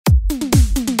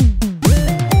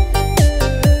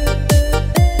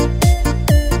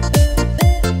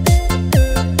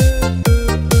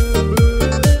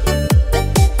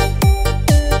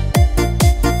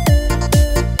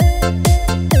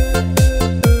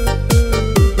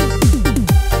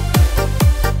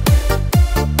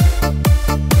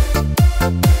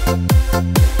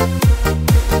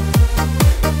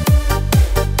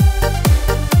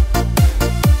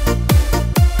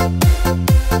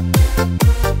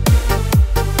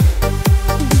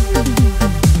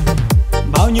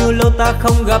nhiêu lâu ta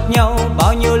không gặp nhau,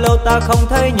 bao nhiêu lâu ta không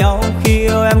thấy nhau. Khi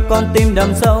yêu em con tim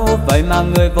đầm sâu, vậy mà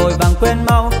người vội vàng quên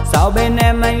mau. Sao bên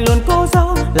em anh luôn cố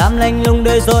giấu, làm lạnh lùng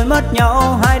đời rồi mất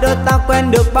nhau. Hai đôi ta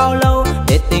quen được bao lâu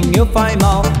để tình yêu phai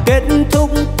màu. Kết thúc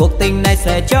cuộc tình này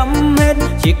sẽ chấm hết,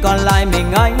 chỉ còn lại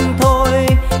mình anh thôi.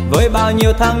 Với bao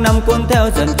nhiêu tháng năm cuốn theo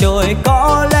dần trôi,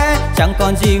 có lẽ chẳng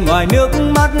còn gì ngoài nước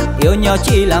mắt. Yêu nhau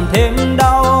chỉ làm thêm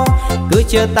đau, cứ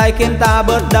chia tay khiến ta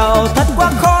bớt đau. Thật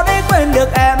quá khó để quên được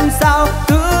em sao,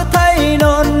 cứ thấy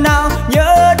nôn nao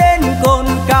nhớ đến cồn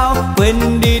cao.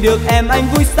 Quên đi được em anh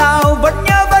vui sao, vẫn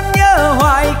nhớ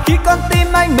hoài khi con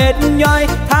tim anh mệt nhoài.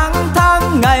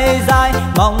 Tháng ngày dài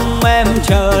mong em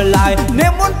trở lại.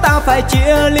 Nếu muốn ta phải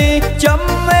chia ly, chấm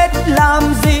hết làm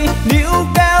gì, níu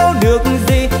kéo được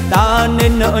gì. Ta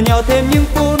nên nợ nhau thêm những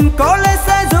phút, có lẽ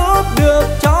sẽ giúp được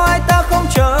cho ai ta không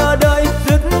chờ đợi.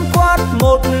 Dứt khoát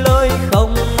một lời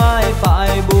không ai phải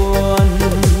buồn.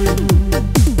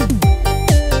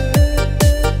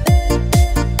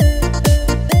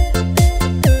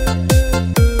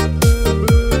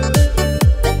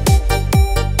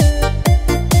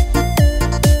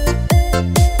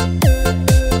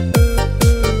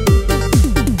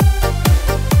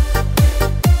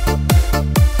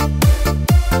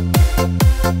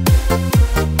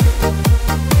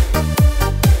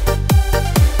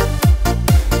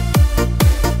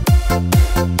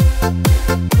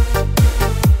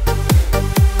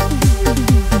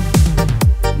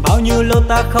 Lâu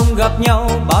ta không gặp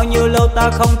nhau, bao nhiêu lâu ta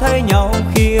không thấy nhau.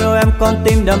 Khi yêu em con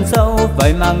tim đầm sâu,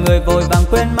 vậy mà người vội vàng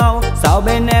quên mau. Sao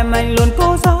bên em anh luôn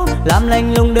cố giấu, làm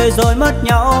lạnh lùng đời rồi mất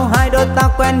nhau. Hai đôi ta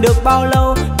quen được bao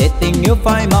lâu để tình yêu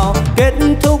phai màu. Kết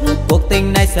thúc cuộc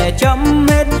tình này sẽ chấm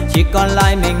hết, chỉ còn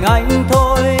lại mình anh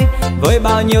thôi. Với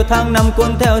bao nhiêu tháng năm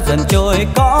cuốn theo dần trôi,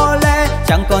 có lẽ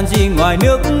chẳng còn gì ngoài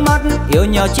nước mắt. Yêu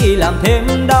nhau chỉ làm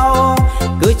thêm đau,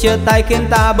 cứ chia tay khiến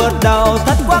ta bớt đau.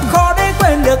 Thật quá khó để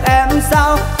quên được em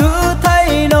sao, cứ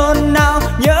thấy nôn nao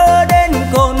nhớ đến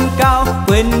cồn cao.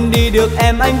 Quên đi được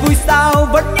em anh vui sao,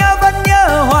 vẫn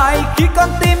nhớ hoài khi con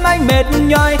tim anh mệt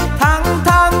nhoài.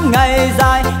 Tháng ngày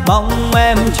dài mong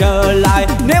em trở lại.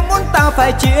 Nếu muốn ta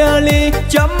phải chia ly,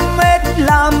 chấm hết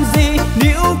làm gì,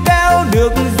 níu kéo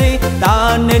được gì.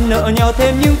 Ta nên nợ nhau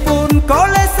thêm những phút, có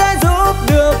lẽ sẽ giúp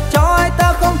được cho ai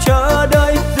ta không chờ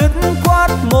đợi. Dứt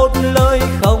khoát một lời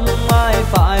không ai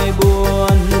phải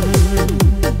buồn.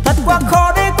 Thật quá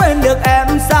khó để quên được em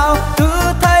sao, cứ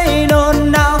thấy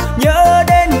nôn nao nhớ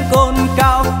đến cồn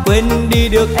cao. Quên đi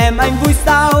được em anh vui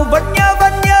sao, vẫn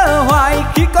nhớ hoài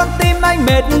khi con tim anh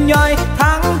mệt nhoài.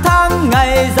 Tháng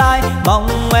ngày dài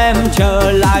mong em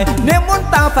trở lại. Nếu muốn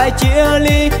ta phải chia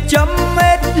ly, chấm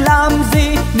hết làm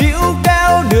gì, níu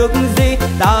kéo được gì.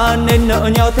 Ta nên nợ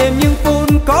nhau thêm những phút,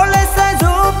 có lẽ sẽ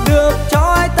giúp được cho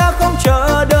ai ta không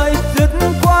chờ đợi. Dứt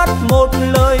khoát một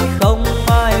lời không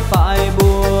ai phải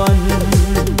buồn.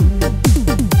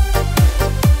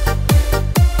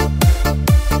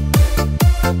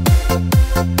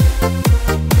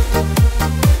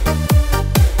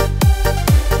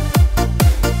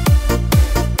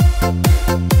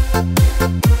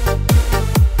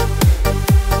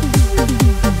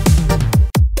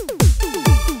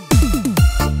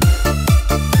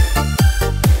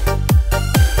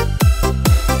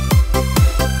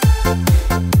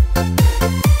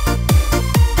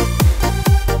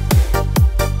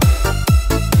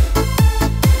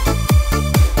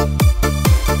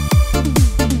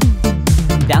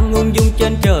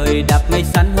 Trên trời đạp mây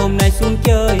xanh hôm nay xuống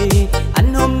chơi.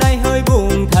 Anh hôm nay hơi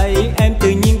buồn thấy em tự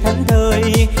nhiên thảnh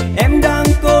thơi. Em đang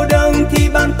cô đơn thì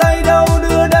bàn tay đâu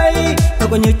đưa đây. Thôi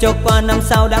coi như cho qua năm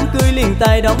sau đám cưới liền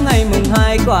tay đón ngày mùng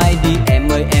 2 có ai đi. Em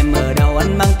ơi em ở đâu,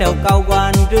 anh mang trầu cao qua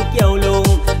anh rước dâu luôn.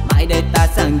 Mãi đây ta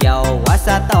sang giàu quá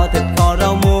xa to thịt kho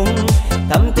rau muống.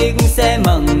 Thấm thiết sẽ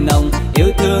mần nồng, yêu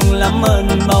thương lắm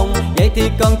mênh mông. Vậy thì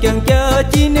còn chần chờ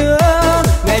chi nữa,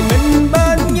 ngày mình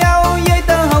bên nhau dây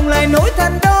tơ hồng lại nối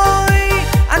thành đôi.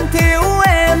 Anh thiếu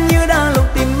em như đang lục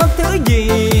tìm mất thứ gì.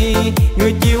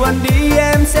 Người chiều anh đi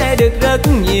em sẽ được rất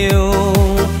nhiều.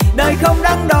 Đời không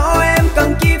đắn đo em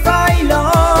cần chi phải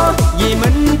lo. Vì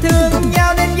mình thương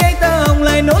nhau nên dây tơ hồng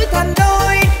lại nối thành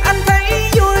đôi. Anh thấy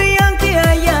vui hơn khi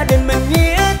hai gia đình mình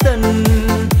nghĩa tình.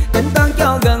 Tính toán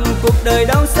cho gần cuộc đời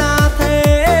đâu xa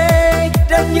thế.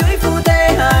 Trên dưới phu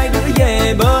thê hai đứa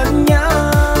về bên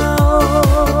nhau.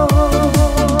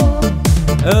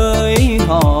 Ơi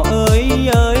họ ơi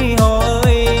họ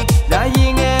ơi, đã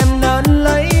duyên em nên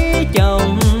lấy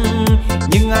chồng.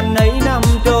 Nhưng anh ấy năm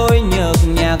trôi nhợt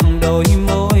nhạt đôi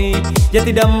môi. Giờ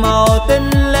thì đầm màu tinh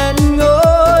lên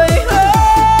ngôi.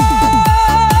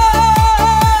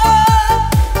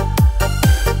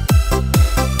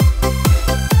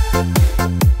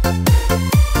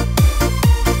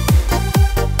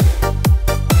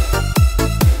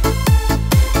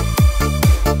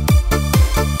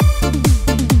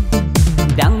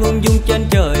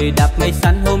 người đạp mây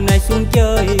xanh hôm nay xuống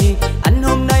chơi. Anh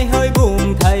hôm nay hơi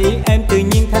buồn thấy em tự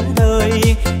nhiên thảnh thơi.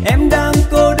 Em đang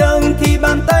cô đơn thì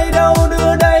bàn tay đâu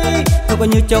đưa đây. Thôi coi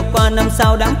như cho qua năm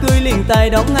sau đám cưới liền tay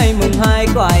đón ngày mùng 2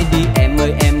 có ai đi. Em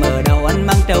ơi em ở đâu, anh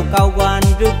mang trầu cao qua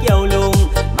anh rước dâu luôn.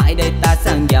 Mãi đây ta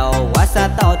sang giàu quá xa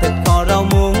to thịt kho rau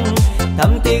muống.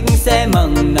 Thấm thiết sẽ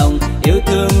mặn nồng yêu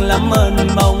thương lắm mênh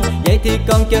mông. Vậy thì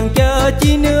còn chần chờ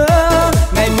chi nữa,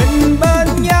 ngày mình bên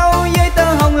nhau dây tơ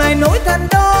hồng lại nối thành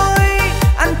đôi.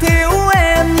 Anh thiếu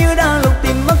em như đang lục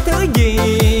tìm mất thứ gì.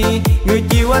 Người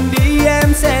chiều anh đi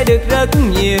em sẽ được rất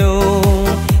nhiều.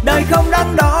 Đời không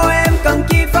đắn đo em cần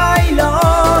chi phải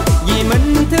lo. Vì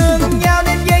mình thương nhau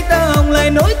nên dây tơ hồng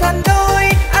lại nối thành đôi.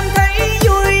 Anh thấy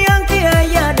vui hơn khi hai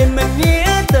gia đình mình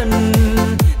nghĩa tình.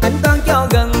 Tính toán cho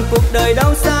gần cuộc đời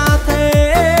đâu xa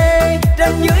thế.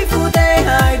 Trên dưới phu thê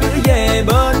hai đứa về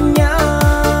bên nhau.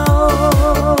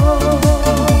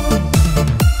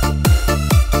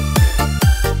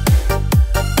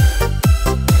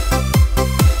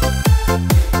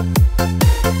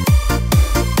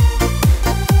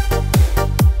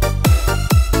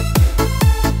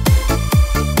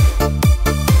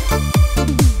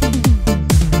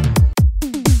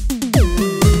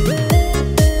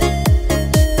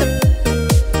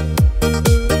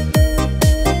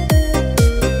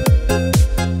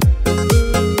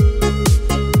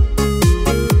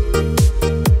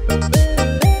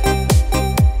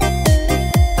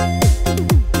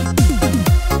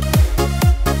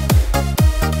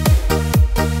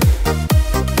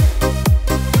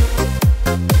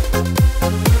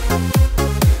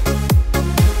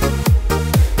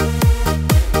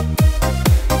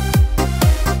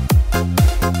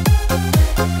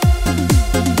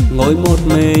 Ngồi một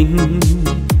mình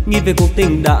nghĩ về cuộc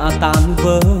tình đã tan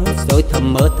vỡ. Rồi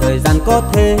thầm mơ thời gian có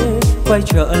thể quay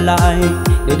trở lại.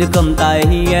 Để được cầm tay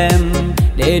em,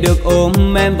 để được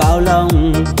ôm em vào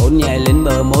lòng. Hôn nhẹ lên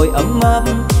bờ môi ấm áp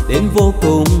đến vô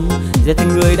cùng. Giờ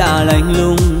thành người đã lạnh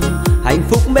lùng, hạnh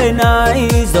phúc bên ai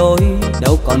rồi.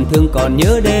 Đâu còn thương còn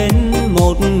nhớ đến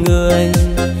một người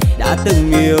đã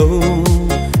từng yêu,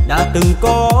 đã từng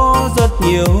có rất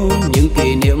nhiều những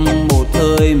kỷ niệm một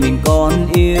thời mình còn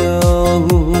yêu.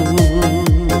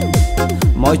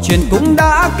 Mọi chuyện cũng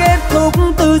đã kết thúc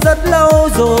từ rất lâu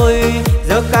rồi.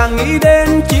 Giờ càng nghĩ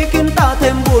đến chỉ khiến ta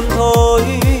thêm buồn thôi.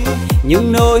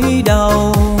 Những nỗi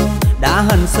đau đã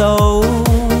hằn sâu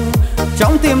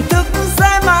trong tiềm thức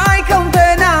sẽ mãi không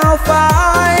thể nào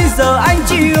phai. Giờ anh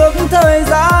chỉ ước thời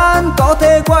gian có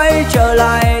thể quay trở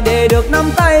lại. Để được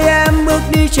nắm tay em bước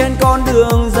đi trên con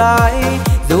đường dài.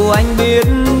 Dù anh biết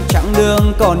chặng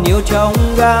đường còn nhiều chông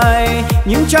gai,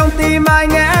 nhưng trong tim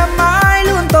anh em mãi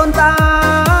luôn tồn tại.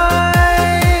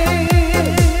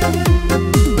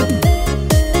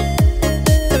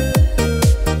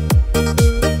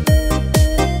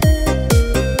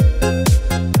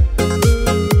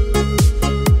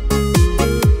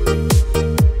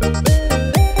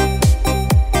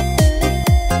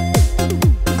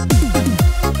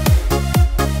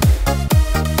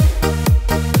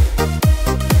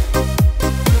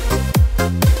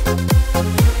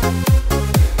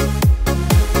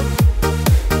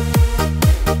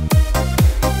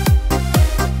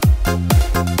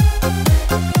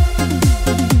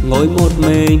 Ngồi một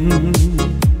mình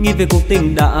nghĩ về cuộc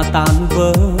tình đã tan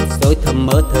vỡ. Rồi thầm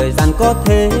mơ thời gian có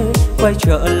thể quay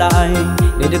trở lại.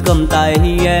 Để được cầm tay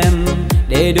em,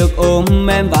 để được ôm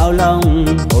em vào lòng.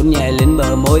 Hôn nhẹ lên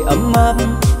bờ môi ấm áp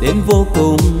đến vô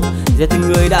cùng. Giờ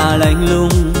thành người đã lạnh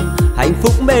lùng, hạnh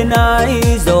phúc bên ai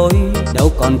rồi.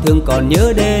 Đâu còn thương còn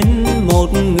nhớ đến một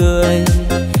người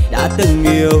đã từng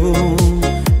yêu,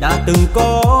 đã từng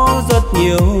có rất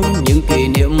nhiều những kỷ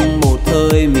niệm một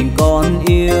thời mình còn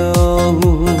yêu.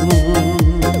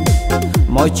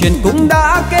 Mọi chuyện cũng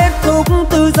đã kết thúc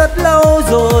từ rất lâu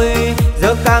rồi.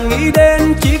 Giờ càng nghĩ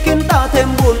đến chỉ khiến ta thêm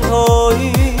buồn thôi.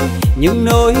 Những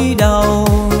nỗi đau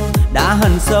đã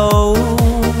hằn sâu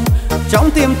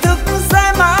trong tiềm thức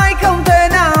sẽ mãi không thể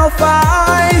nào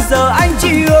phai. Giờ anh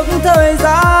chỉ ước thời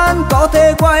gian có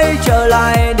thể quay trở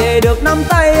lại. Để được nắm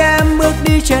tay em bước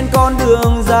đi trên con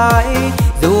đường dài.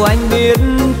 Dù anh biết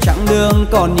chặng đường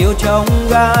còn nhiều chông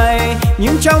gai,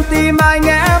 nhưng trong tim anh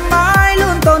em mãi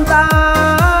luôn tồn tại.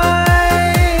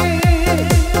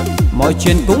 Mọi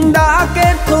chuyện cũng đã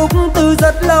kết thúc từ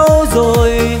rất lâu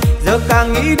rồi. Giờ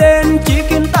càng nghĩ đến chỉ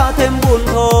khiến ta thêm buồn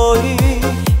thôi.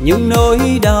 Những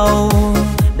nỗi đau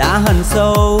đã hằn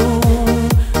sâu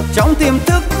trong tiềm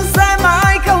thức sẽ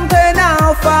mãi không thể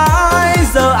nào phai.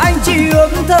 Giờ anh chỉ ước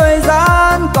thời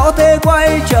gian có thể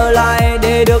quay trở lại.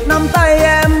 Để được nắm tay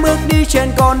em bước đi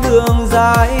trên con đường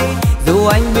dài. Dù Dù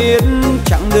anh biết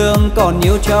chặng đường còn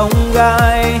nhiều chông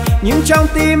gai, nhưng trong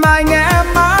tim anh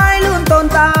em mãi luôn tồn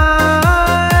tại.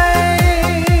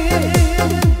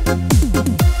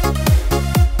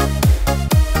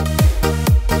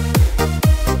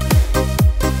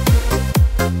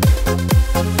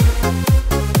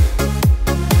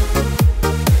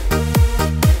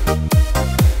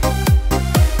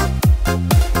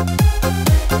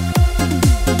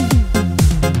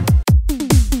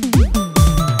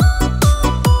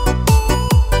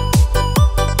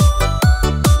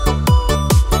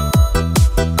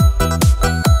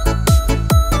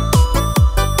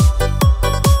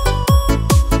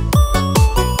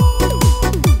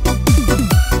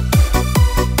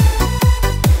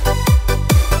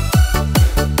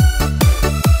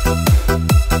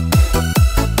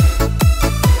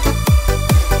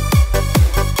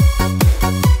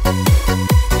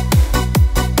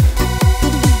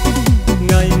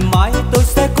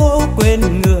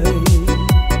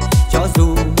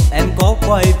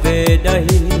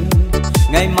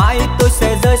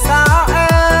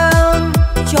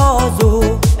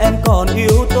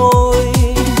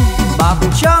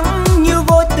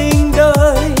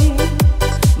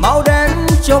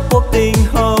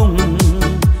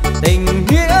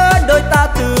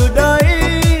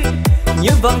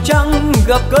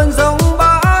 gặp cơn giông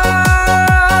bão.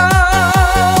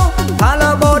 Thà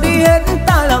là bỏ đi hết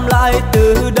ta làm lại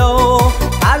từ đầu,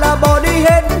 thà là bỏ đi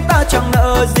hết ta chẳng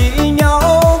nợ gì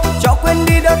nhau. Cho quên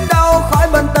đi đớn đau khỏi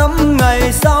bận tâm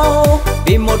ngày sau,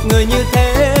 vì một người như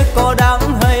thế có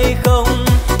đáng hay không?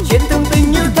 Trên thương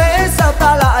tình như thế sao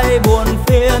ta lại buồn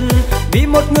phiền? Vì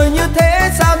một người như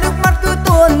thế sao nước mắt cứ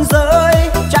tuôn rơi?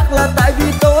 Chắc là tại vì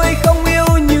tôi không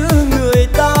yêu như người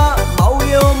ta, mau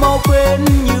yêu mau quên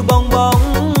như bong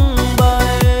bóng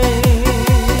bay.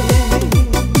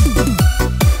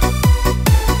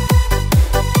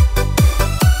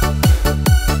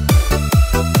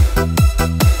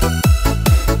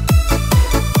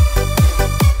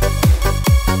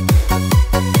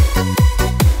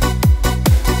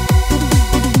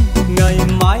 Ngày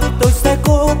mai tôi sẽ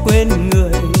cố quên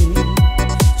người,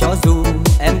 cho dù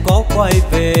em có quay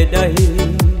về đây.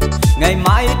 Ngày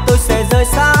mai tôi sẽ rời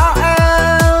xa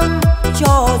em,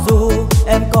 cho dù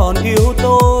em còn yêu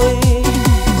tôi.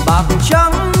 Bạc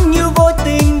trắng như vô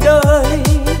tình đời,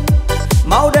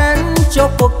 màu đen cho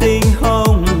cuộc tình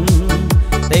hồng.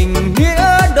 Tình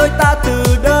nghĩa đôi ta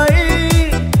từ đây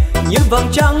như vầng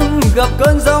trăng gặp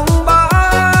cơn giông bão.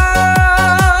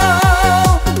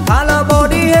 Thà là bỏ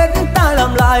đi hết ta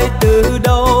làm lại từ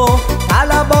đầu, thà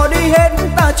là bỏ đi hết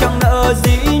ta chẳng nợ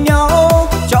gì nhau.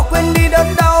 Cho quên đi đớn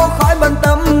đau khỏi bận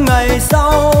tâm ngày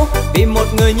sau, vì một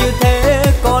người như thế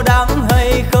có đáng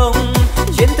hay không?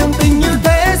 Trên thương tình như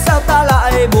thế sao ta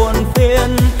lại buồn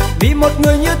phiền? Vì một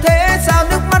người như thế sao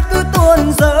nước mắt cứ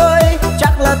tuôn rơi?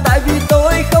 Chắc là tại vì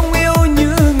tôi không yêu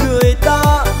như người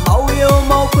ta, mau yêu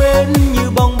mau quên như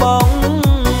bong bóng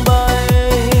bay.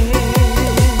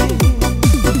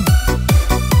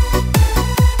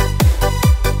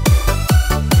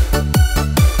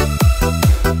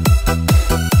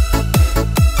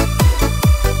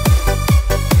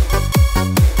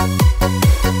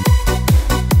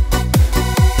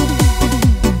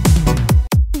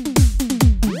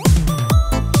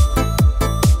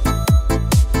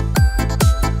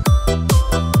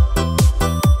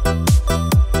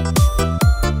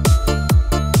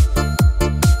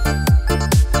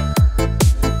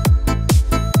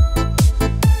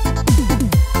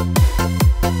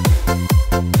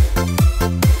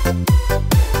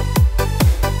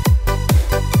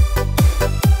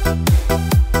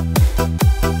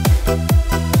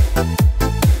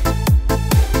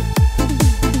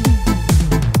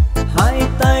 Hai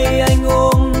tay anh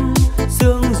ôm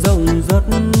xương rồng rất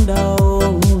đau,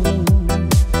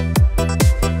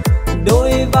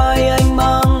 đôi vai anh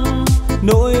mang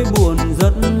nỗi buồn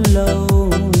rất lâu.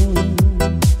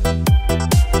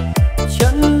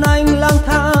 Chân anh lang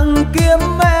thang kiếm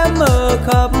em ở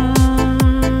khắp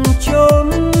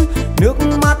chốn, nước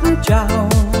mắt trào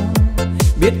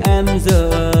biết em giờ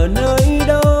ở nơi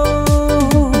đâu.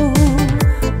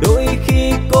 Đôi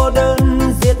khi cô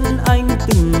đơn giết anh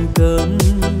từng cơn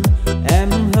em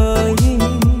hơi,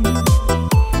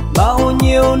 bao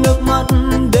nhiêu nước mắt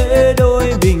để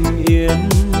đôi bình yên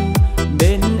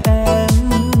bên em.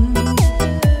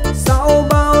 Sau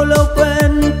bao lâu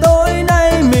quen tối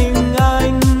nay mình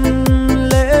anh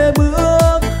lễ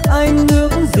bước, anh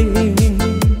ước gì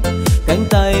cánh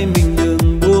tay mình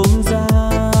đừng buông ra.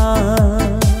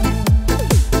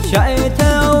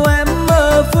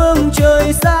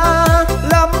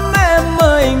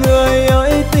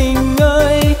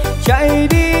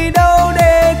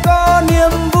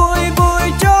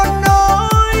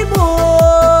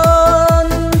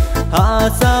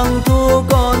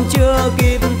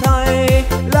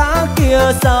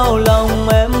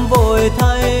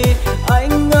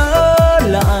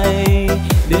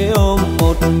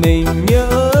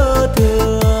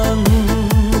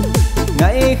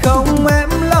 không em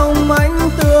lòng anh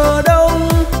tựa đông,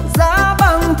 giá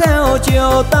băng theo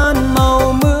chiều tan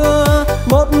màu mưa.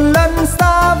 Một lần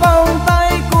xa vòng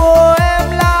tay của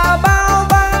em là bao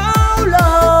bão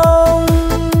lòng.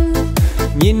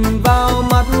 Nhìn vào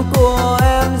mắt của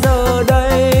em giờ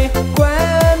đây,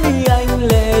 khóe mi anh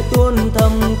lệ tuôn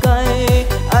thầm cay.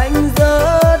 Anh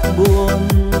rất buồn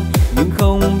nhưng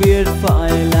không biết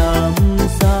phải làm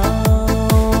sao.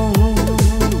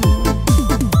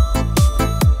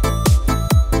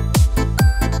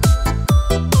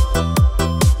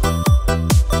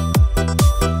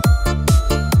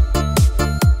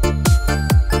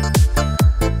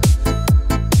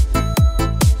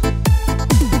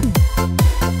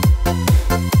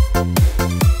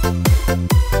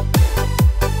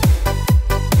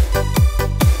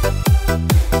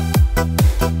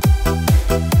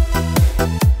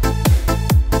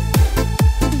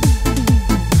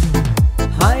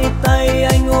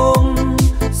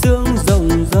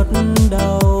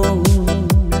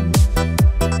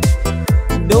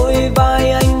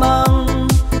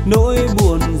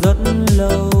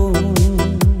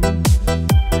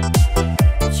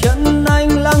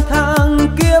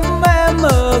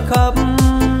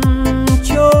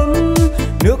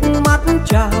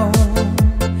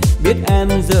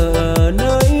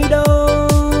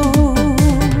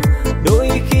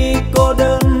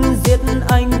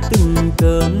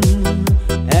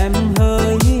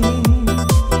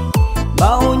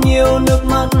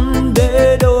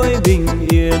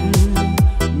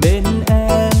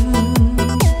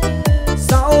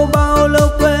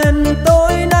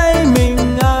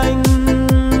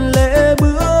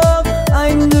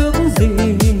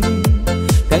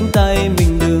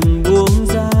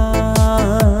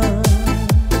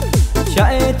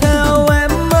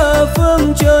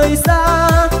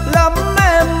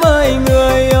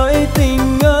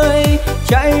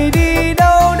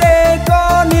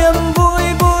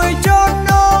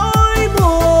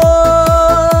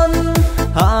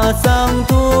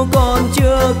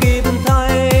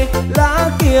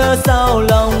 Sao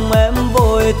lòng em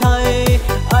vội thay,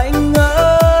 anh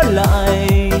ngỡ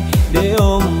lại để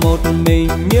ôm một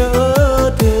mình nhớ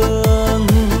thương.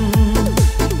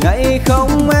 Ngày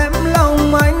không em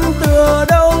lòng anh tựa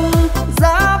đông,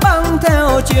 giá băng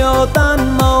theo chiều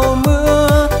tan màu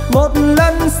mưa. Một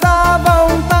lần xa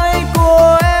vòng tay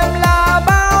của em là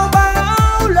bao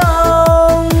bão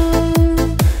lòng.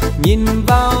 Nhìn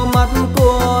vào mắt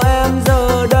của em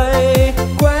giờ đây,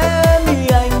 khóe mi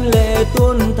anh lệ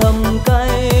tuôn thầm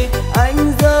cay.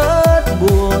 Anh rất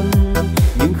buồn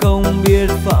nhưng không biết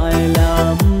phải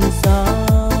làm sao.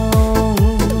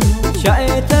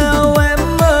 Chạy theo em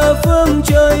ở phương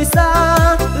trời xa,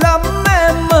 lắm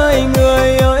em ơi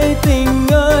người ơi tình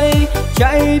ơi.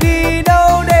 Chạy đi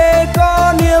đâu để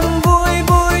có niềm vui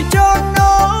vui cho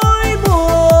nỗi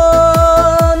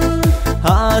buồn.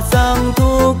 Hạ sang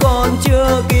thu còn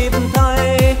chưa kịp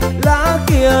thay, lá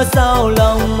kia sao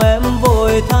lòng em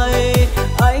vội thay.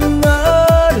 Anh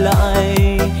ngỡ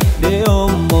lại để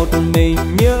ôm một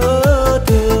mình nhớ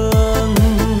thương.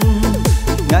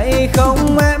 Ngày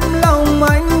không em lòng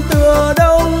anh tựa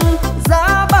đông,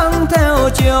 giá băng theo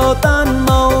chiều tan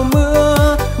màu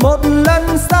mưa. Một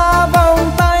lần xa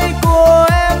vòng tay của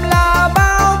em là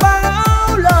bao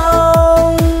bão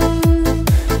lòng.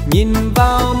 Nhìn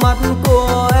vào mắt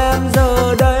của em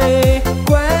giờ đây,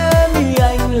 khóe mi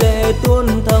anh lệ tuôn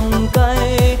thầm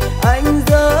cay. Anh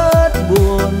rất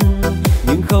buồn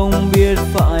nhưng không biết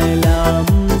phải làm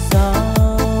sao.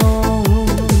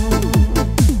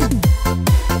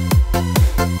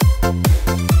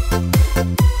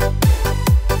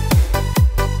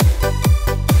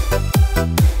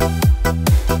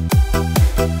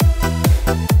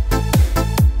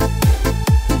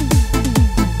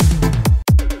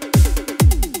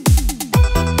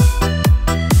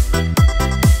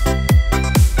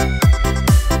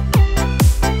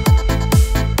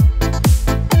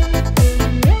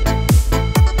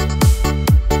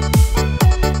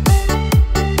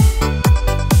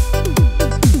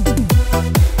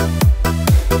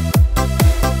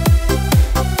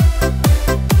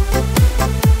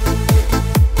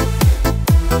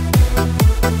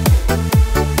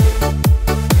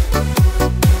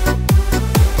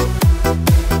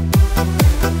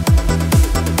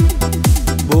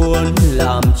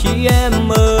 Làm chi em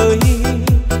ơi,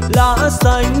 lá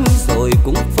xanh rồi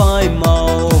cũng phai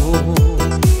màu.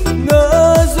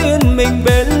 Ngỡ duyên mình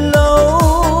bền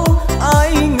lâu,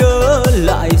 ai ngờ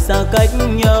lại xa cách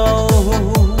nhau.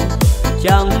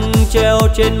 Trăng treo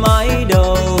trên mái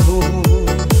đầu,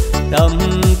 tâm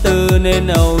tư nên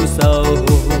âu sầu.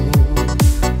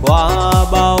 Qua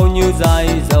bao nhiêu dài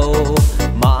dầu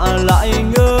mà lại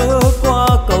ngỡ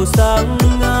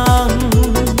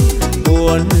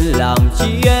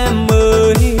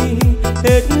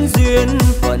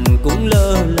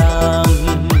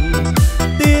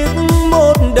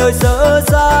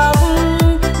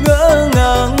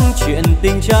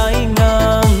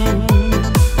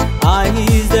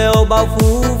bao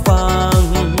phú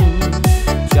phàng,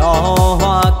 cho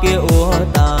hoa kia úa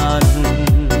tàn.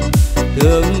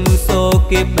 Thương số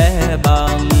kiếp bé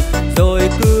bàng, rồi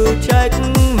cứ trách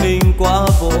mình quá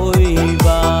vội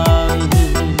vàng.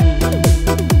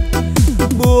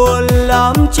 Buồn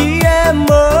lắm chị em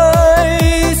ơi,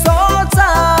 xót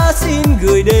xa xin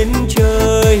gửi đến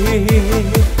trời,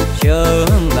 chờ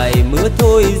ngày mưa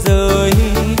thôi rơi,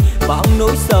 bao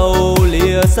nỗi sầu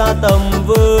lìa xa tầm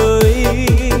với.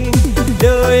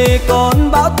 Đời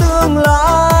còn bao tương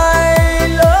lai,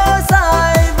 lỡ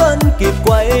sai vẫn kịp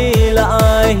quay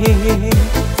lại,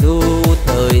 dù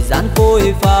thời gian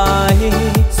phôi phai,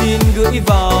 xin gửi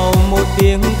vào một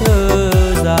tiếng thơ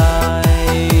dài.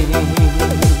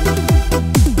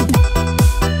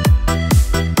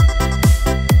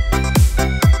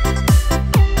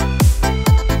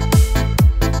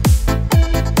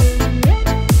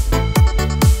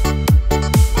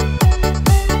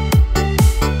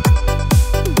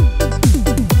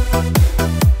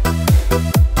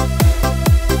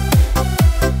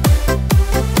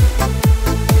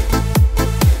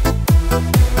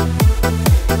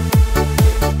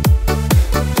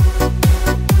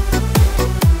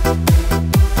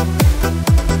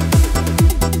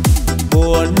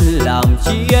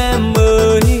 Chị em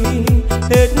ơi,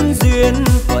 hết duyên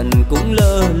phận cũng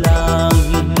lỡ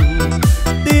làng,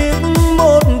 tiếc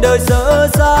một đời dở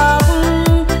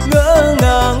dang, ngỡ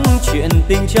ngàng chuyện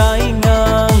tình trái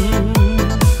ngang.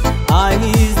 Ai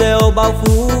gieo bao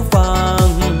phú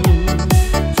phàng,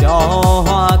 cho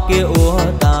hoa kia úa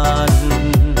tàn.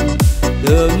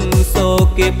 Thương số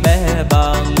kiếp bé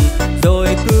bàng, rồi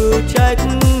cứ trách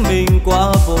mình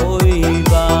quá vội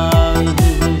vàng.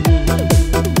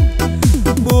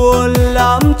 Buồn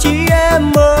lắm chị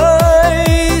em ơi,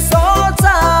 xót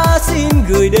xa xin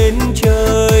gửi đến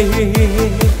trời,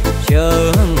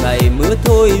 chờ ngày mưa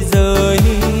thôi rơi,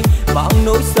 bao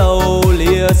nỗi sầu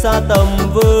lìa xa tầm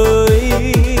với.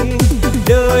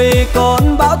 Đời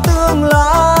còn bao tương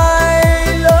lai,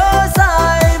 lỡ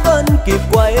sai vẫn kịp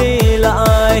quay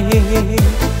lại,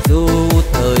 dù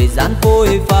thời gian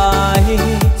phôi phai,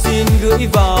 xin gửi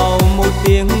vào một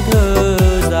tiếng thơ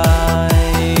dài.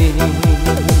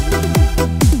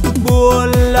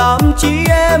 Buồn lắm chị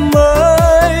em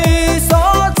ơi,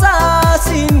 xót xa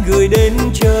xin gửi đến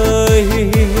trời,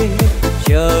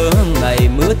 chờ ngày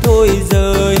mưa thôi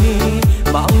rơi,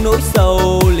 bao nỗi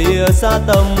sầu lìa xa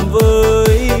tầm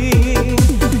với.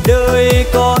 Đời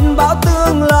còn bao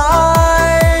tương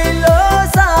lai, lỡ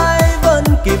sai vẫn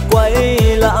kịp quay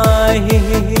lại,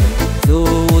 dù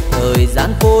thời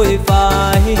gian phôi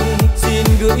phai, xin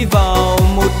gửi vào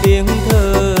một tiếng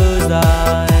thơ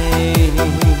dài.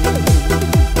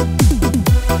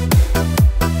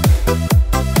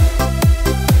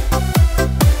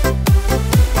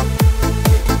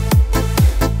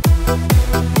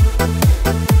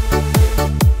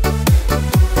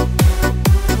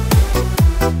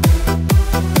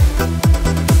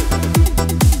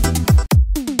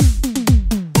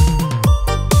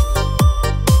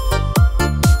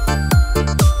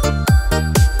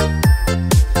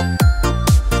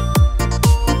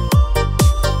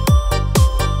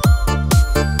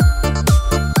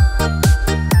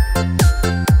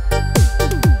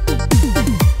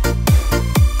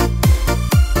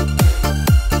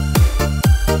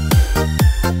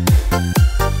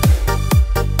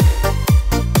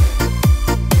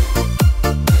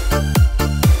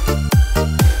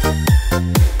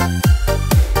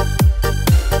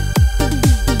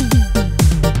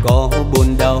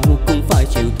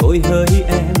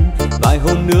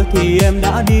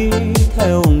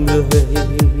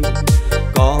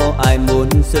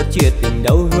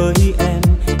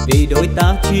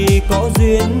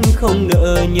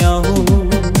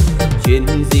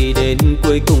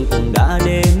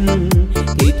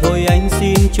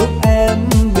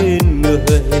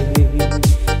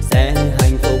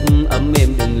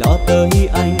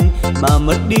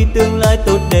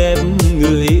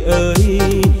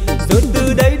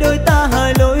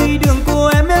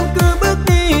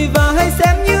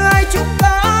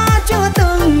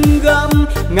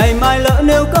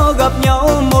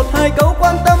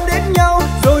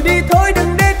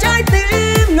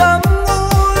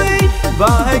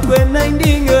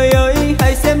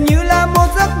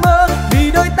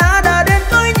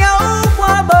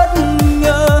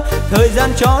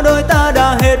 Cho đôi ta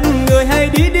đã hết người, hãy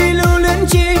đi đi lưu luyến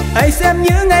chi, hãy xem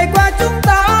như ngày qua chúng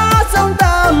ta sống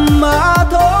tạm mà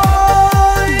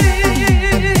thôi.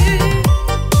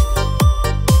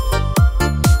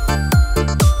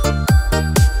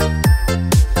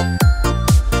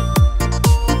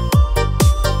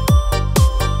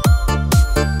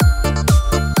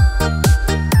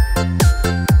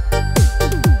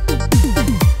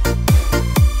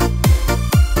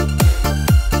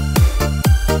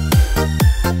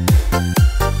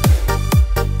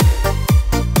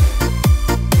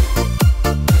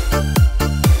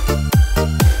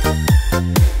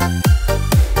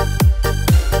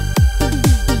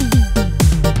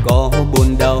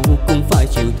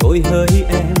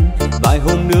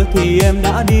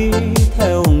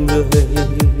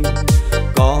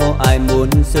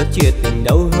 sớt chia tình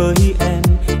đâu hỡi em,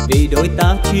 vì đôi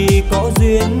ta chỉ có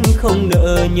duyên không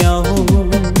nợ nhau.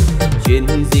 Chuyện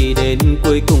gì đến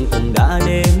cuối cùng cũng đã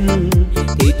đến,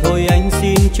 thì thôi anh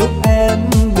xin chúc em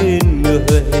bên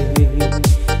người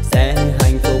sẽ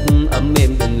hạnh phúc ấm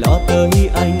êm, đừng lo tới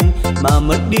anh mà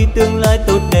mất đi tương lai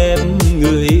tốt đẹp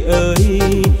người ơi.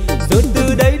 Rồi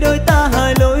từ đây đôi ta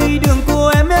hai lối đường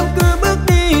của em cứ bước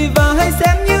đi, và hãy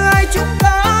xem như ai chúng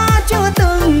ta chưa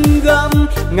từng gặp.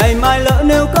 Ngày mai lỡ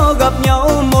nếu có gặp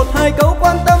nhau, một hai câu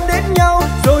quan tâm đến nhau,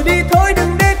 rồi đi thôi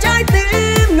đừng để trái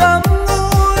tim ngậm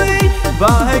ngùi.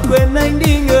 Và hãy quên anh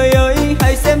đi người ơi,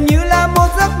 hãy xem như là một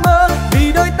giấc mơ,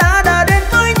 vì đôi ta đã đến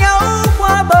với nhau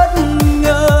qua bất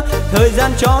ngờ. Thời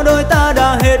gian cho đôi ta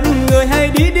đã hết, người hãy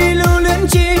đi đi lưu luyến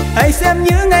chi, hãy xem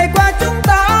như ngày qua chúng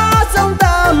ta sống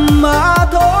tạm mà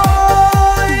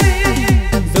thôi.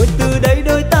 Rồi từ đây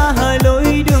đôi ta hai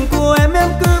lối đường của em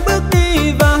cứ bước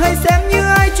đi, và hãy xem như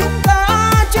ai chúng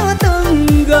ta chưa từng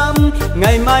gặp.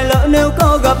 Ngày mai lỡ nếu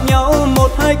có gặp nhau,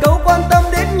 một hai câu quan tâm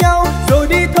đến nhau, rồi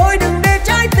đi thôi đừng để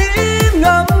trái tim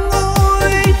ngậm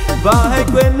ngùi. Và hãy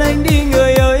quên anh đi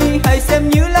người ơi, hãy xem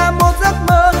như là một giấc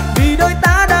mơ, vì đôi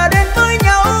ta đã đến với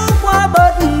nhau qua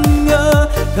bất ngờ.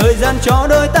 Thời gian cho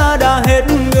đôi ta đã hết,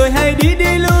 người hãy đi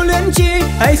đi lưu luyến chi,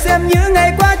 hãy xem như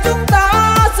ngày qua chúng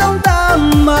ta sống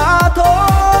tạm mà thôi.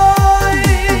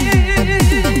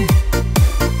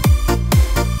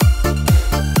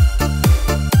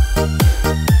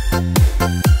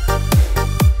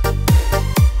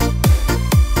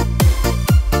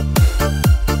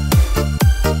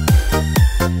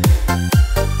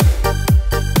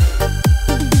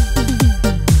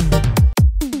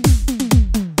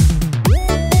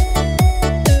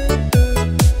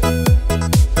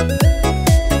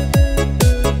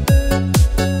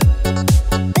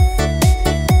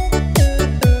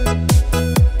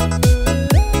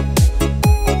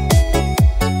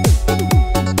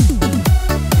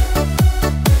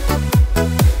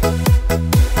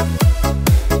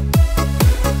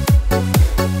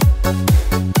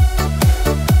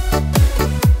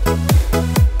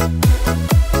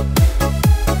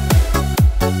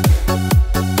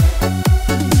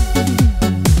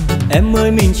 Em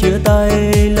ơi mình chia tay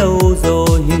lâu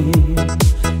rồi,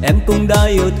 em cũng đã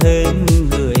yêu thêm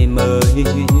người mới.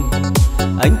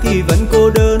 Anh thì vẫn cô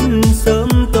đơn sớm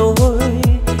tối,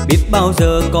 biết bao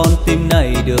giờ con tim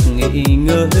này được nghỉ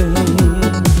ngơi.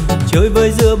 Chơi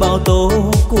với giữa bao tố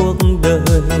cuộc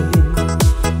đời,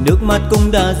 nước mắt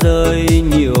cũng đã rơi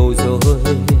nhiều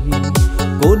rồi.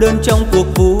 Cô đơn trong cuộc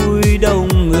vui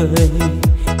đông người,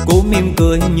 cố mỉm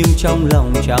cười nhưng trong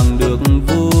lòng chẳng được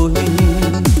vui.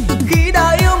 Khi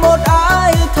đã yêu một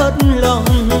ai thật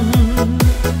lòng,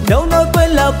 đâu nói quên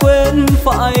là quên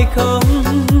phải không?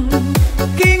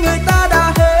 Khi người ta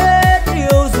đã hết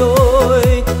yêu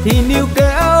rồi, thì níu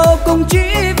kéo cũng chỉ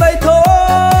vậy thôi.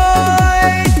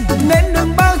 Nên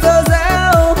đừng bao giờ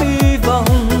gieo hy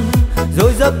vọng,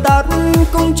 rồi dập tắt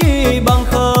cũng chỉ bằng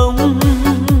không.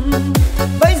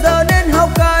 Bây giờ nên học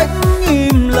cách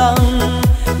im lặng,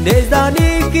 để ra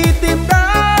đi khi tim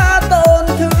đã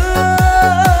tổn thương.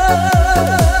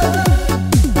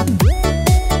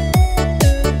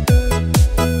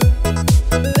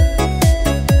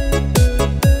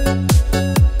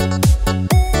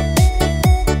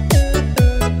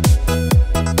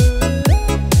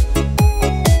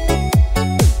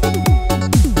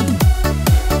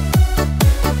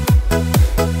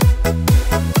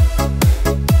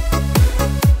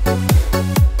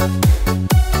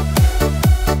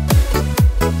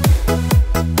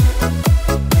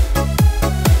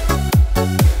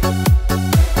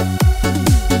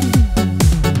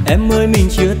 Em ơi mình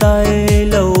chia tay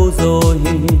lâu rồi,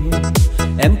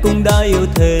 em cũng đã yêu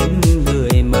thêm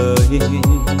người mới.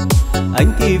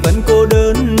 Anh thì vẫn cô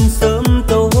đơn sớm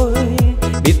tối,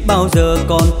 biết bao giờ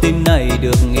con tim này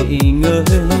được nghỉ ngơi.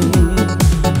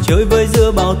 Chơi với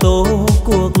giữa bao tố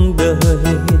cuộc đời,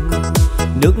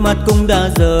 nước mắt cũng đã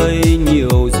rơi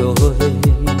nhiều rồi.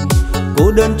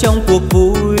 Cô đơn trong cuộc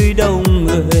vui đông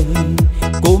người,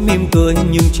 cố mỉm cười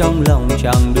nhưng trong lòng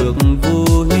chẳng được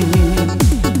vui.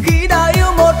 Khi đã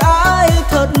yêu một ai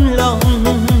thật lòng,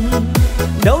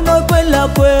 đâu nói quên là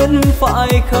quên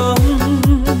phải không?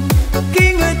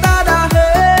 Khi người ta đã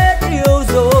hết yêu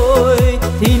rồi,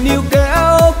 thì níu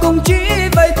kéo cũng chỉ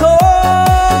vậy thôi.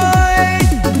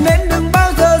 Nên đừng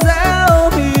bao giờ gieo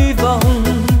hy vọng,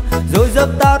 rồi dập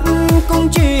tắt cũng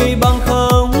chỉ bằng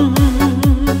không.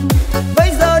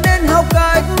 Bây giờ nên học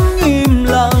cách im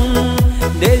lặng,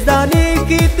 để ra đi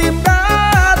khi tim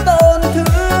đã tổn thương.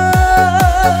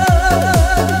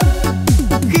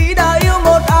 Khi đã yêu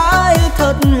một ai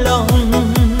thật lòng,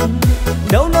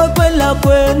 đâu nói quên là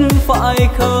quên phải hay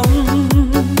không.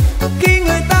 Khi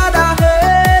người ta đã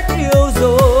hết yêu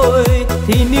rồi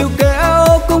thì níu kéo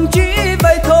cũng chỉ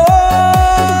vậy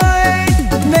thôi.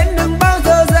 Nên đừng bao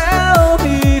giờ gieo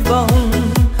hy vọng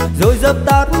rồi dập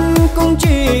tắt cũng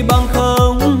chỉ bằng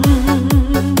không.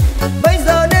 Bây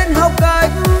giờ nên học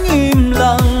cách im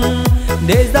lặng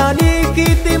để ra đi khi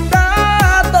tim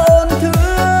đã tổn thương.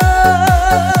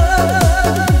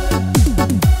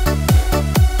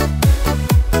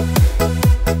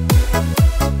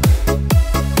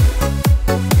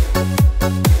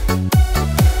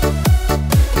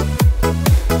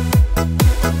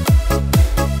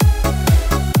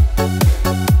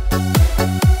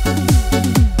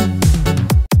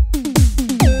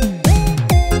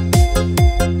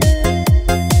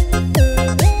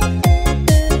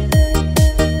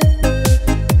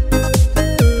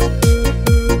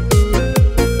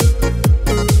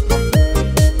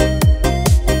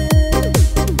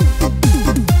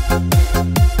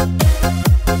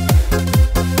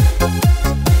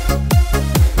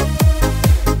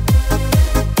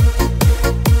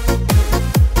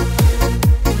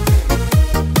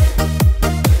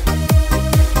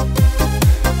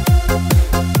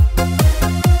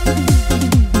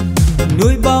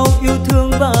 Nuôi bao yêu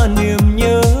thương và niềm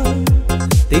nhớ,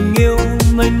 tình yêu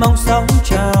mênh mông sóng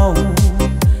trào.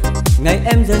 Ngày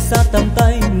em rời xa tầm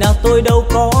tay, nào tôi đâu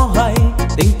có hay,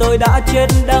 tình tôi đã chết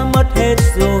đã mất hết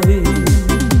rồi.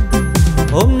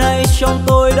 Hôm nay trong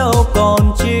tôi đâu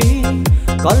còn chi,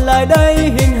 còn lại đây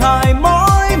hình hài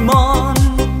mỏi mòn.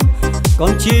 Còn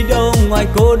chi đâu ngoài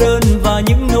cô đơn và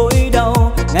những nỗi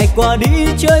đau, ngày qua đi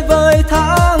chơi với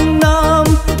tháng năm.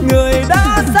 Người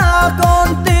đã xa con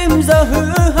tim giờ hư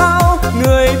hao,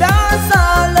 người đã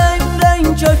xa lênh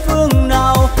đênh chơi phương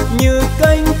nào. Như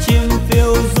cánh chim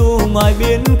phiêu du ngoài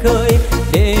biển khơi,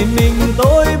 để mình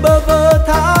tôi bơ vơ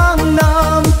tháng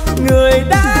năm. Người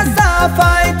đã xa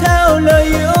phải theo lời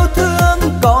yêu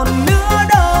thương, còn nữa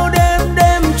đâu đêm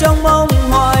đêm trong mong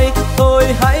hoài. Thôi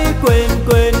hãy quên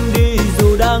quên đi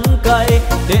dù đắng cay,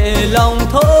 để lòng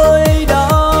thôi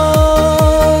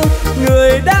đau.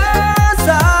 Người đã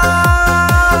xa.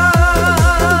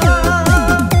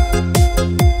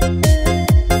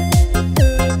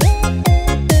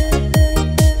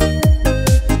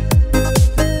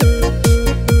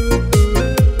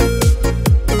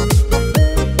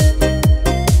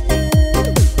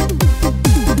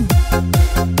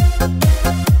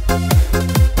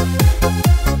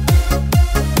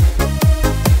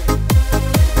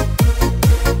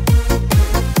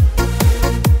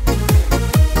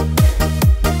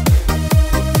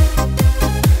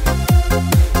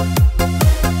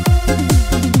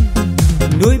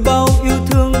 Nuôi bao yêu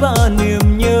thương và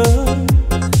niềm nhớ,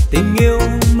 tình yêu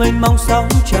mênh mông sóng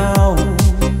trào.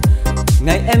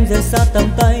 Ngày em rời xa tầm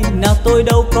tay, nào tôi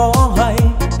đâu có hay,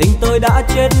 tình tôi đã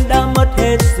chết đã mất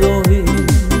hết rồi.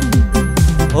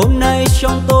 Hôm nay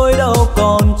trong tôi đâu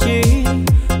còn chi,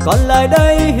 còn lại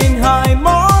đây hình hài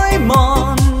mỏi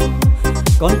mòn.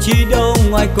 Còn chi đâu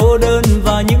ngoài cô đơn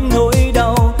và những nỗi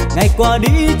đau, ngày qua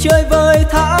đi chơi với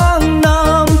tháng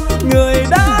năm. Người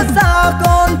đã xa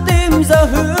con tim giờ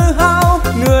hư hao,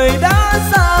 người đã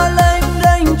xa lênh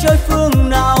đênh chơi phương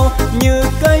nào. Như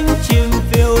cánh chim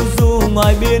phiêu du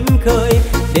ngoài biển khơi,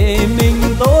 để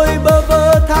mình tôi bơ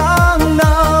vơ tháng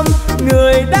năm.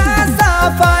 Người đã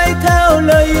xa phải theo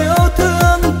lời yêu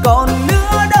thương, còn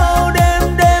nữa đâu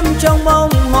đêm đêm trong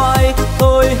mong hoài.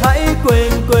 Thôi hãy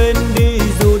quên quên đi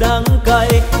dù đắng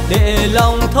cay, để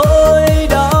lòng thôi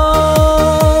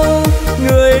đau.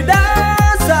 Người đã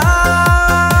xa,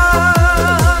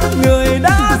 người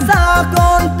đã xa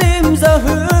con tim giờ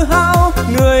hư hao.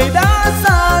 Người đã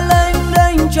xa lênh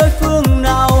đênh chơi phương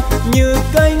nào. Như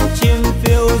cánh chim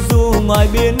phiêu du ngoài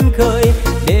biển khơi,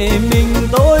 để mình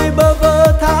tôi bơ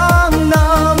vơ tháng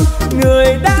năm.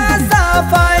 Người đã xa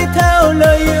phải theo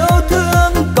lời yêu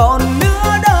thương, còn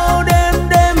nữa đâu đêm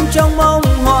đêm trong mong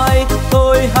hoài.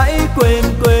 Thôi hãy quên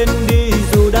quên đi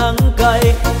dù đắng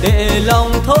cay, để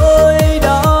lòng thôi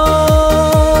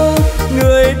đau.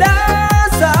 Người đã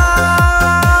xa.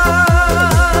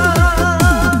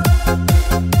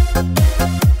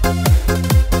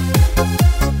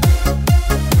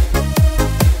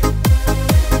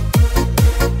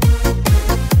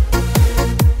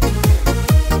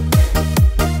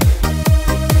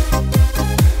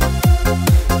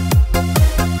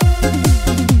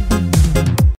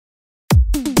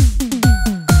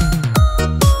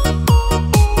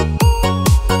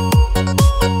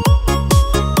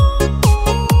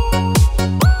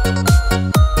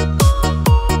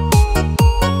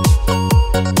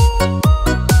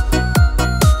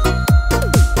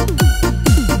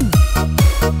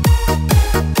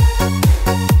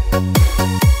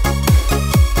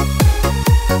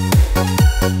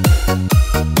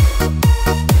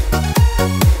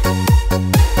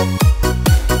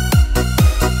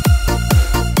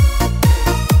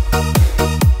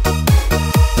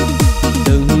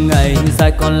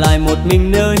 còn lại một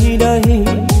mình nơi đây.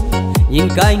 Nhìn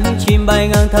cánh chim bay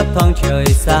ngang thấp thoáng trời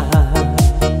xa,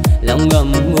 lòng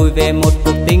ngầm ngồi về một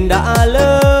cuộc tình đã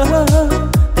lỡ.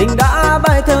 Tình đã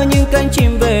bay theo những cánh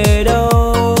chim về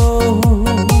đâu.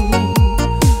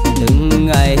 Từng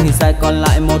ngày dài còn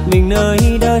lại một mình nơi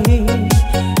đây,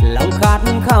 lòng khát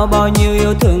khao bao nhiêu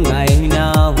yêu thương ngày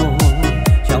nào.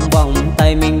 Trong vòng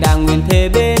tay mình đang nguyện thề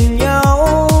bên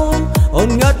nhau, hồn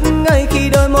ngất ngây khi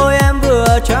đôi môi em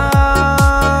vừa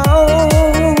trao.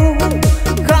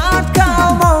 Khát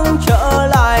khao mong trở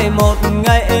lại một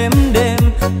ngày êm đêm,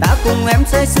 ta cùng em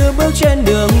say sưa bước trên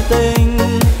đường tình.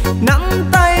 Nắm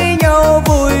tay nhau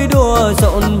vui đùa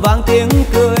rộn vang tiếng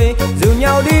cười, dìu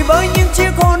nhau đi với những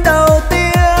chiếc hôn đầu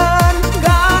tiên.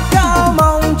 Khát khao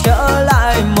mong trở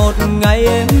lại một ngày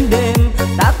êm đêm,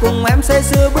 ta cùng em say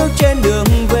sưa bước trên đường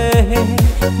về.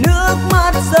 Nước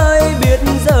mắt rơi biết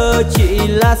giờ chỉ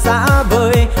là xa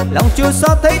vời, lòng chua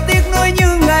xót thấy tiếc nuối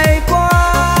như ngày qua,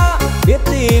 biết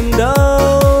tìm đâu.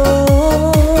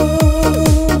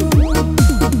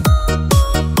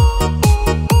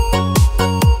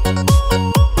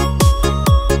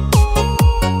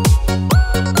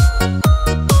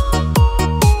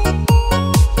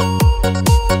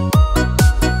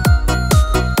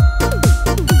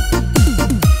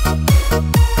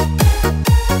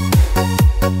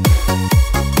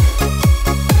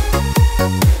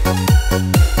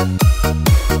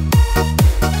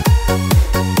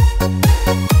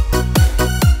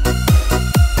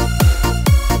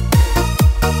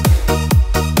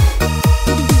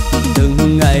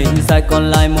 Dài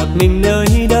còn lại một mình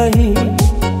nơi đây,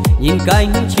 nhìn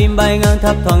cánh chim bay ngang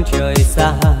thấp thoáng trời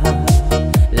xa,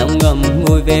 lòng ngầm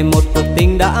ngồi về một cuộc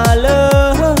tình đã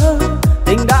lỡ.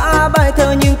 Tình đã bay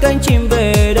theo những cánh chim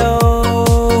về đâu.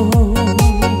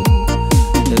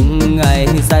 Từng ngày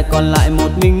dài còn lại một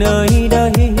mình nơi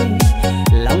đây,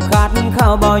 lòng khát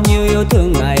khao bao nhiêu yêu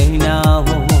thương ngày nào.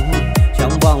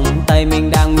 Trong vòng tay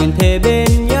mình đang nguyện thề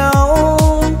bên nhau,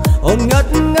 hồn ngất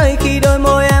ngây khi đôi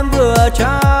môi em vừa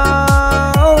trao.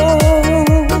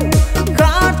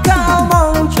 Khát khao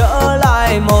mong trở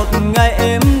lại một ngày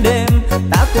êm đêm,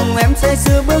 ta cùng em say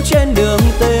sưa bước trên đường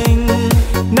tình.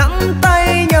 Nắm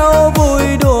tay nhau vui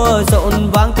đùa rộn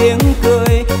vang tiếng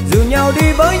cười, dìu nhau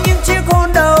đi với những chiếc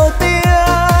hôn đầu tiên.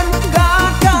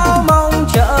 Khát khao mong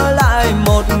trở lại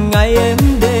một ngày êm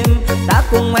đêm, ta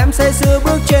cùng em say sưa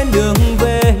bước trên đường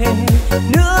về.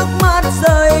 Nước mắt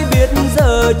rơi biết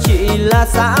giờ chỉ là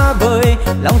xa vời,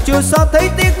 lòng chua xót thấy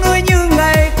tiếc nuối như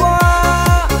ngày qua,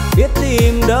 biết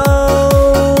tìm đâu.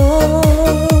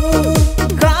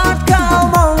 Khát khao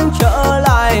mong trở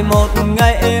lại một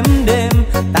ngày êm đêm,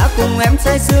 ta cùng em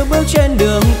say sưa bước trên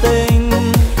đường tình.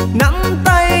 Nắm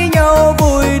tay nhau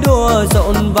vui đùa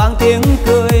rộn vang tiếng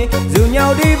cười, dìu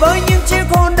nhau đi với những chiếc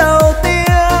hôn đầu tiên.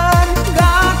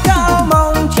 Khát khao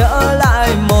mong trở lại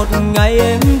một ngày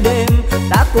êm đêm,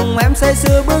 ta cùng em say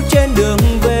sưa bước trên đường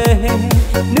về.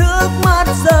 Nước mắt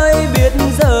rơi biết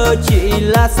giờ chỉ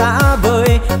là xa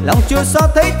vời, lòng chua xót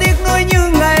thấy tiếc nuối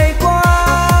như ngày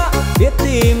qua, biết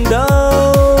tìm đâu.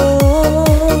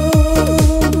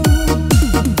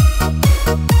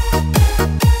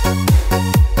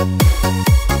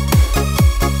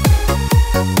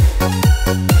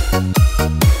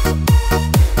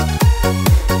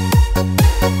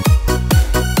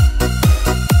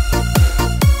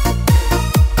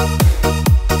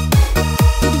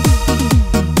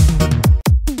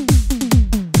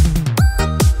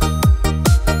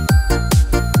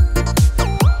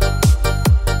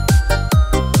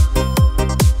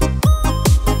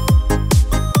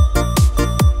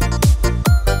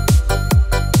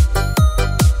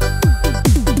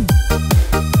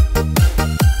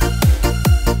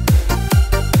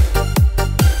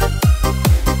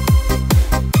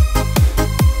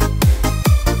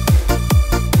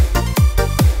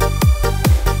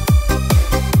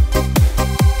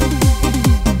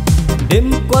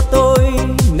 Đêm qua tôi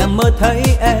nằm mơ thấy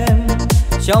em,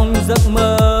 trong giấc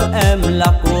mơ em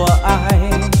là của ai.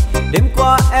 Đêm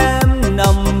qua em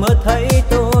nằm mơ thấy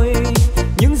tôi,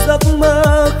 nhưng giấc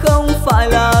mơ không phải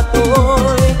là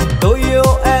tôi. Tôi yêu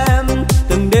em,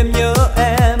 từng đêm nhớ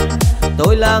em,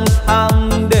 tôi lang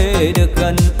thang để được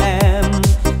gần em.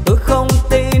 Tôi không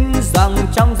tin rằng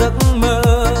trong giấc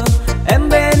mơ em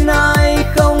bên ai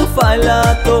không phải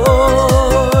là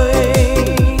tôi.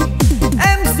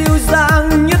 Em dịu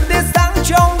dàng như tia sáng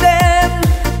trong đêm,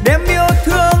 đem yêu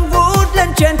thương vút lên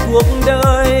trên cuộc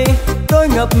đời. Tôi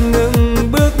ngập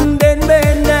ngừng bước đến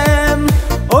bên em,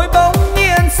 ôi bỗng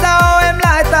nhiên sao em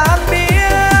lại tan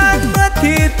biến. Mưa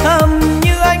thì thầm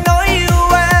như anh nói yêu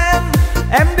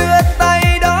em đưa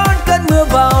tay đón cơn mưa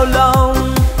vào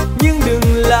lòng. Nhưng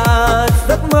đừng là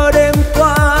giấc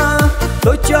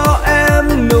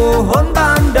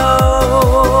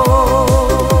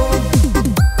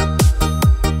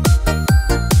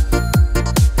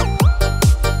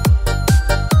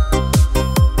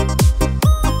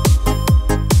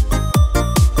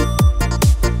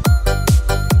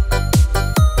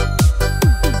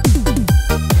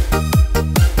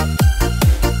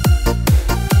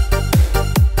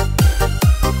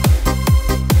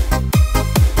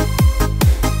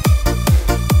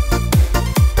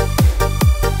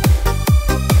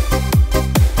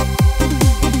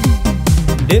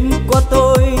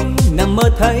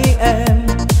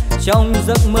trong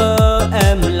giấc mơ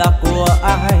em là của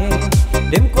ai.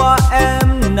 Đêm qua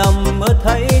em nằm mơ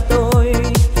thấy tôi,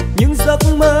 nhưng giấc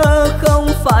mơ không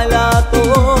phải là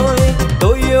tôi.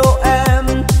 Tôi yêu em,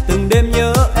 từng đêm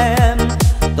nhớ em,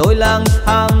 tôi lang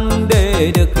thang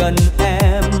để được gần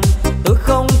em. Tôi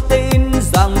không tin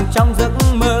rằng trong giấc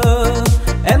mơ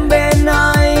em bên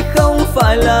ai không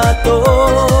phải là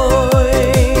tôi.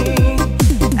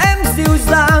 Em dịu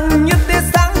dàng như tia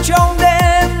sáng trong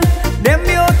đêm, đem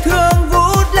yêu thương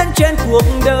vút lên trên cuộc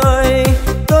đời.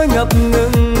 Tôi ngập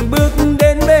ngừng bước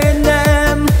đến bên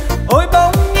em, ôi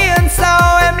bỗng nhiên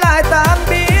sao em lại tạm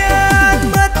biệt.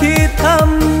 Mưa thì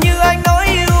thầm như anh nói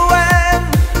yêu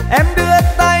em đưa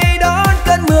tay đón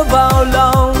cơn mưa vào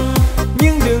lòng.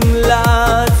 Nhưng đừng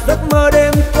là giấc mơ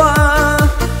đêm qua,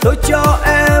 tôi cho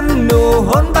em nụ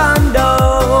hôn ban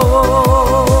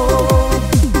đầu.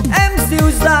 Em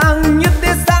dịu dàng như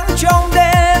tia sáng trong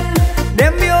đêm,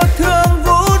 đem yêu thương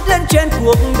vút lên trên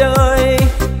cuộc đời.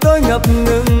 Tôi ngập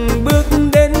ngừng bước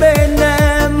đến bên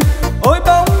em, ôi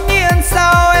bỗng nhiên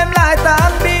sao em lại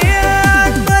tạm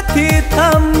biệt. Mưa thì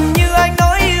thầm như anh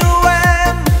nói yêu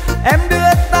em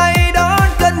đưa tay đón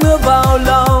cơn mưa vào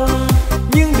lòng.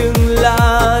 Nhưng đừng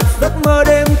là giấc mơ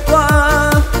đêm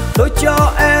qua, tôi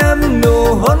cho em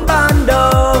nụ hôn ban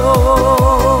đầu.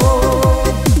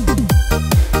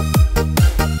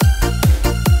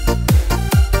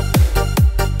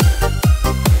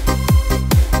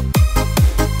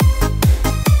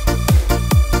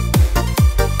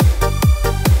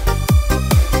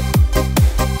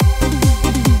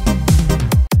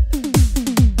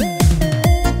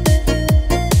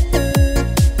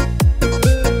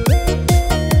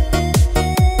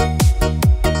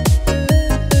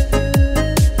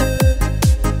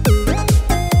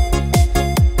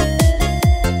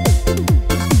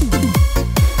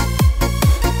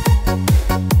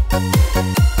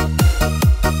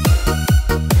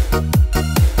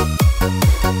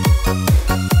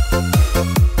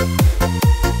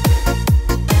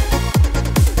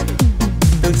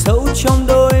 Trong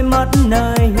đôi mắt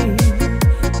này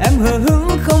em hờ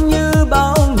hững không như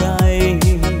bao ngày.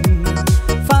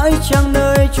 Phải chăng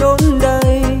nơi chốn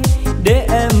đây để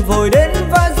em vội đến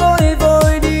và rồi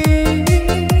vội đi.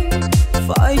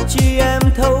 Phải chi em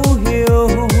thấu hiểu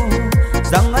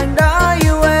rằng anh đã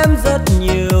yêu em rất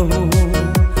nhiều.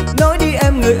 Nói đi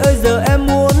em người ơi, giờ em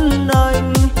muốn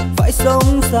anh phải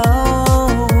sống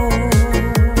sao.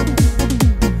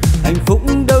 Hạnh phúc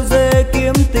đâu dễ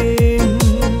kiếm tìm,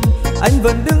 anh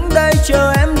vẫn đứng đây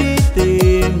chờ em đi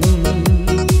tìm.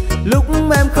 Lúc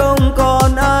em không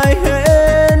còn ai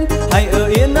hết, hãy ở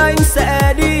yên anh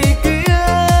sẽ đi kiếm.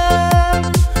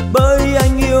 Bởi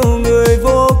anh yêu người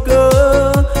vô cớ,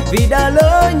 vì đã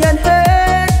lỡ nhận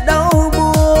hết đau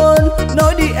buồn.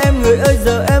 Nói đi em người ơi,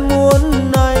 giờ em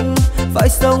muốn anh phải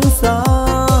sống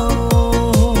sao.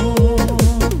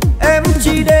 Em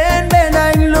chỉ đến bên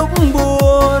anh lúc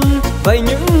buồn, vậy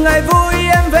những ngày vui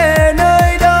em về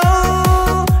nơi đâu.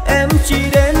 Chỉ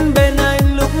đến bên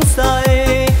anh lúc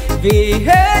say, vì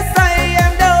hết say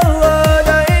em đâu ở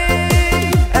đây.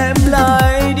 Em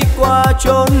lại đi qua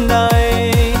chốn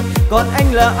này, còn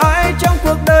anh là ai trong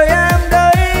cuộc đời em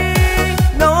đây.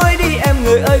 Nói đi em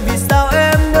người ơi, vì sao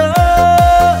em nỡ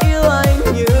yêu anh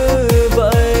như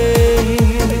vậy.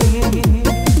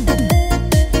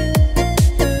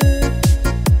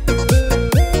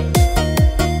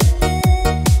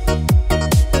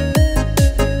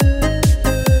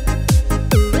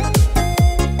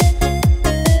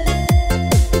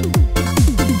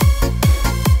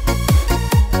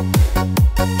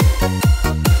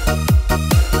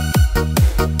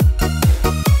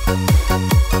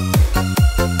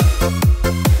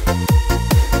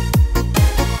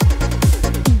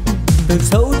 Từ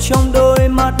sâu trong đôi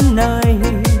mắt này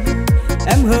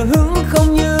em hờ hững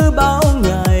không như bao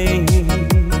ngày.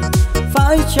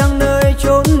 Phải chăng nơi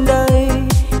chốn đây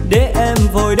để em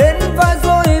vội đến và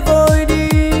rồi vội đi.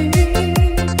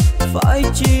 Phải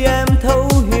chi em thấu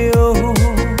hiểu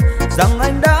rằng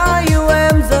anh đã yêu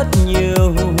em rất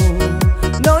nhiều.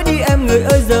 Nói đi em người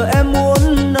ơi, giờ em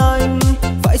muốn anh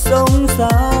phải sống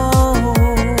sao.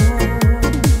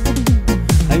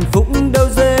 Hạnh phúc đâu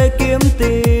dễ kiếm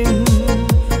tìm,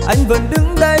 anh vẫn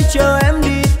đứng đây chờ em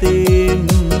đi tìm.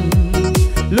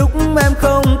 Lúc em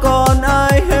không còn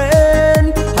ai hết,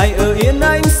 hãy ở yên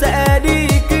anh sẽ đi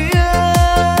kiếm.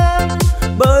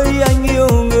 Bởi anh yêu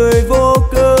người vô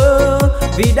cớ,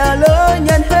 vì đã lỡ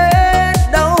nhận hết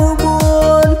đau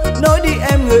buồn. Nói đi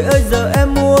em người ơi, giờ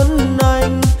em muốn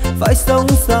anh phải sống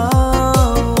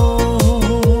sao.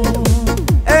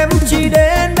 Em chỉ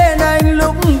đến bên anh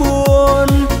lúc buồn,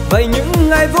 vậy những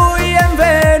ngày vui em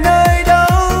về nơi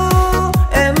đâu.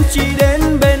 Em chỉ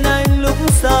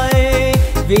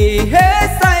vì hết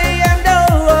say em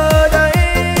đâu ở đây.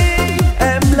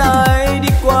 Em lại đi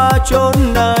qua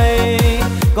chốn này,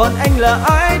 còn anh là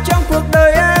ai trong cuộc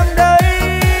đời em đây?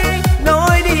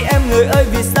 Nói đi em người ơi,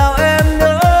 vì sao em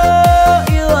nỡ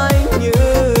yêu anh như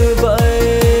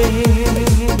vậy?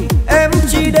 Em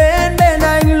chỉ đến bên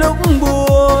anh lúc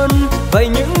buồn, vậy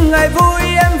những ngày vui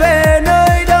em về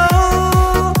nơi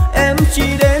đâu? Em chỉ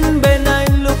đến bên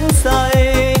anh lúc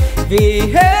say, vì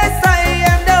hết say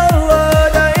em đâu ở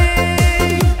đây.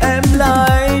 Em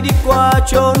lại đi qua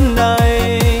chốn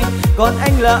này, còn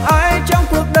anh là ai trong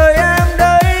cuộc đời em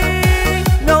đây?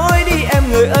 Nói đi em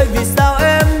người ơi, vì sao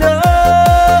em nỡ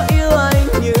yêu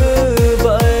anh như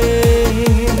vậy?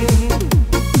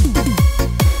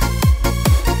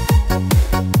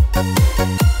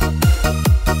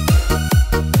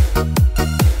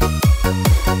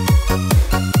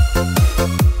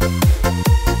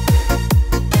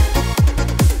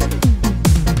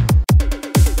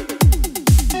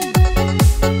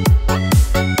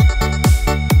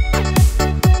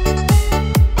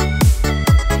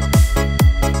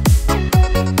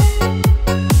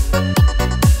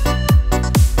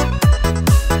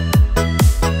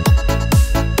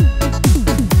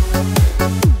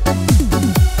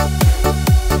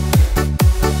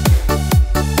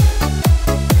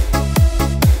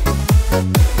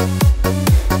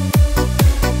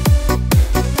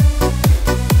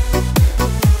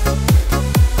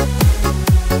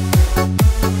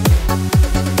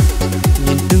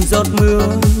 Giọt mưa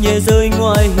nhẹ rơi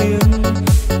ngoài hiên,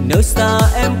 nơi xa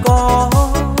em có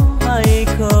hay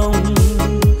không?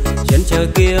 Chân trời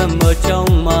kia mờ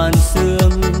trong màn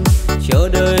sương, chờ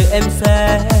đợi em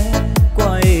sẽ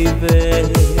quay về.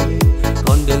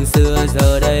 Con đường xưa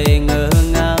giờ đây ngơ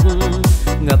ngác,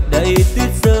 ngập đầy tuyết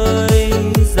rơi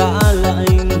giá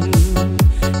lạnh.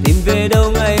 Tìm về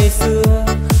đâu ngày xưa,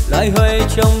 lại hoay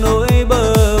trong nỗi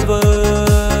bơ vơ.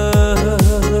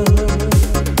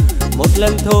 Một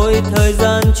lần thôi thời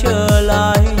gian trở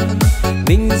lại,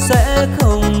 mình sẽ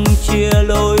không chia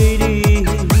lối đi.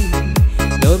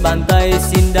 Đôi bàn tay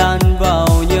xin đan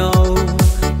vào nhau,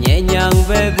 nhẹ nhàng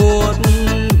ve vuốt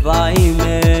vai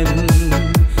mềm.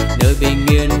 Nơi bình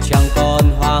yên chẳng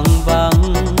còn hoang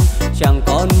vắng, chẳng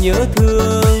còn nhớ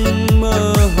thương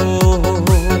mơ hồ.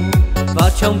 Và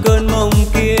trong cơn mộng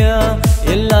kia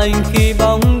yên lành khi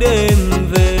bóng đêm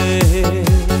về.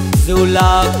 Dù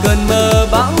là cơn mơ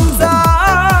bão giá,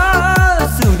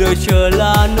 dù đời chờ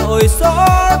là nỗi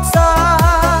xót xa,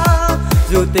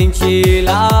 dù tình chỉ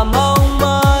là mong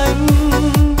manh,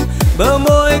 bờ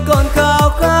môi còn khao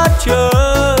khát chờ.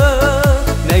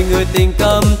 Này người tình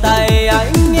cầm tay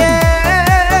anh nhé,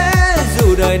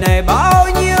 dù đời này bao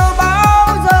nhiêu bão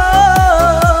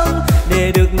giông,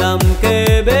 để được nằm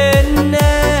kề bên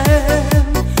em.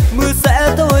 Mưa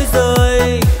sẽ thôi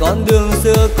rơi, con đường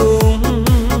xưa cũng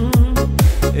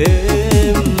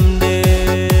êm đềm.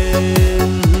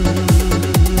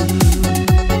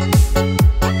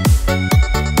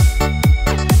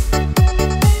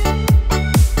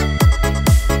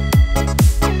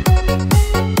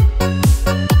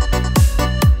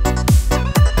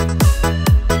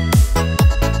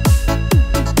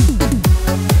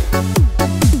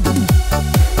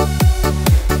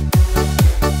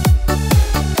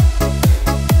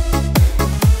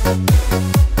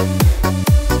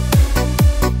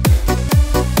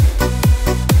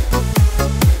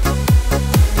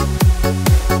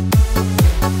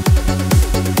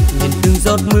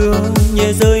 Giọt mưa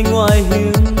nhẹ rơi ngoài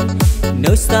hiên,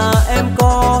 nơi xa em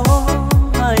có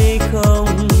hay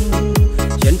không?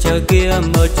 Chân trời kia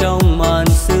mờ trong màn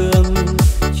sương,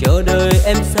 chờ đợi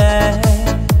em sẽ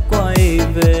quay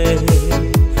về.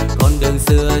 Con đường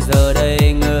xưa giờ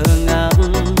đây ngơ ngác,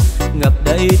 ngập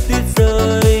đầy tuyết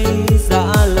rơi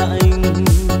giá lạnh.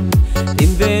 Tìm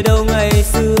về đâu ngày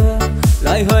xưa,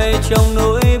 lại hoay trong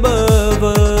nỗi bơ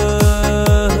vơ.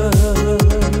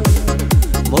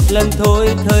 Một lần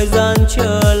thôi thời gian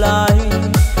trở lại,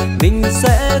 mình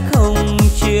sẽ không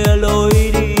chia lối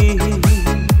đi.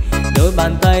 Đôi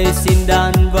bàn tay xin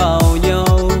đan vào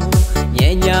nhau,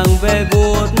 nhẹ nhàng ve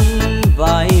vuốt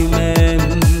vai mềm.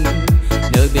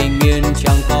 Nơi bình yên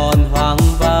chẳng còn hoang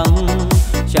vắng,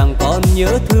 chẳng còn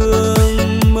nhớ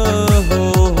thương mơ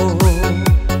hồ.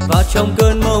 Và trong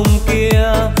cơn mộng kia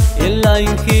yên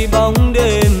lành khi bóng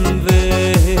đêm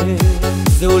về.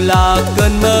 Dù là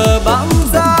cơn mơ bão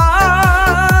giá,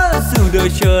 dù đời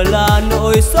chờ là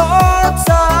nỗi xót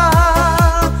xa,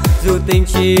 dù tình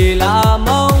chỉ là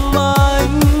mong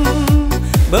manh,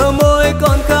 bờ môi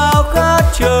còn khao khát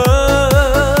chờ.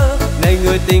 Này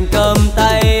người tình cầm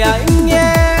tay anh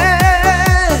nhé,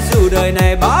 dù đời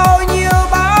này bao nhiêu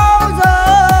bão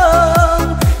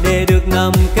giông, để được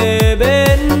nằm kề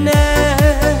bên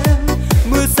em.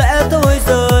 Mưa sẽ thôi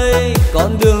rơi,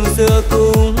 con đường xưa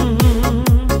cũng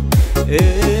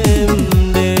êm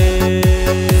đềm.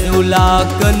 Dù là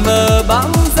cơn mơ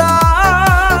băng giá,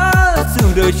 dù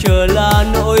đời chờ là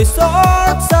nỗi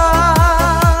xót xa,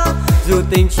 dù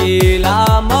tình chỉ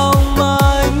là mong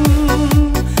manh,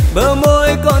 bờ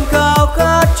môi còn khao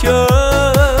khát chờ.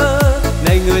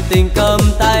 Này người tình cầm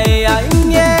tay anh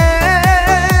nhé,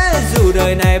 dù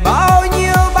đời này bao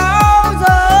nhiêu bão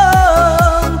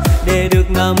giông, để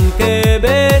được nằm kề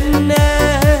bên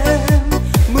em.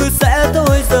 Mưa sẽ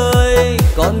thôi rơi,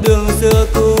 con đường xưa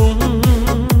cũng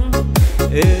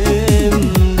êm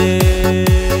đềm.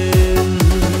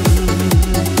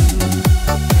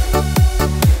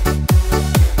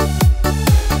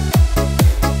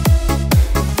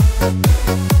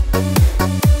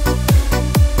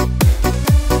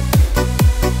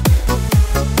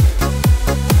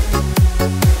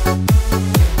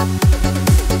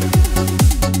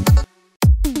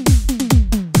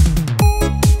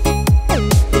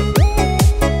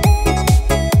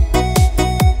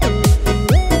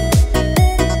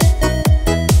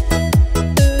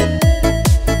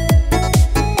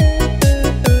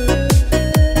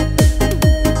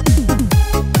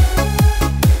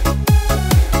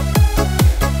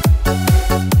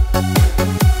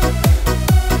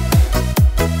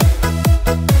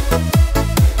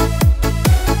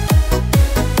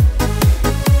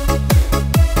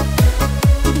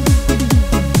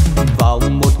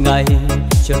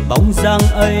 Bóng dáng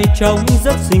ấy trông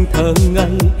rất xinh thơ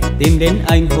ngây, tìm đến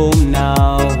anh hôm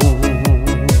nào.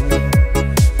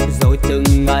 Rồi từng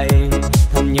ngày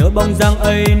thầm nhớ bóng dáng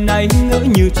ấy, nay ngỡ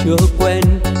như chưa quen,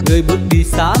 người bước đi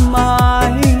xa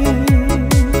mãi.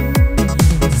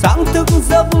 Sáng thức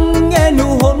giấc nghe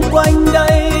nụ hôn quanh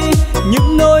đây,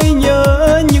 những nỗi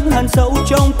nhớ, những hằn sâu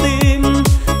trong tim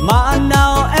mà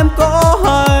nào em có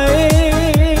hay.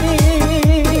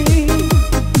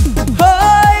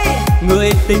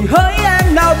 Người tình hỡi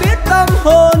em nào biết tâm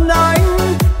hồn anh,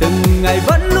 từng ngày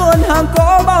vẫn luôn hàng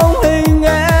có bóng hình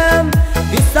em.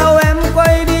 Vì sao em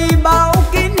quay đi bao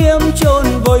kỷ niệm chôn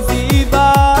vội dĩ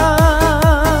vãng.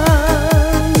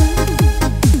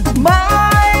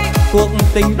 Mãi cuộc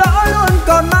tình đó luôn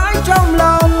còn mãi trong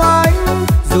lòng anh,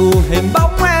 dù hình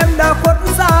bóng em đã khuất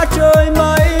xa trời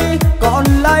mây. Còn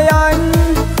lại anh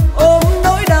ôm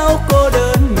nỗi đau cô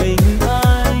đơn mình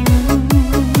anh.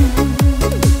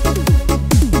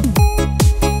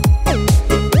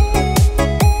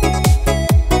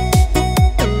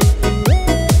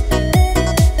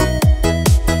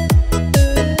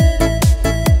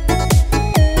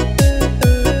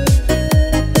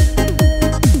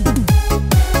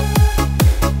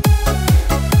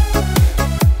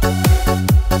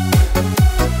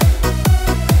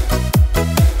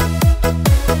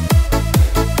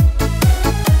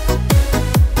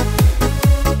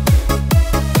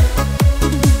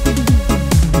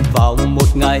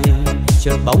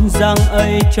 Chợt bóng dáng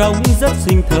ấy trông rất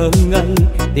xinh thơ ngây,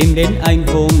 tìm đến anh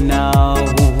hôm nào.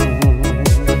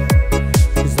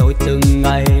 Rồi từng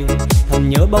ngày thầm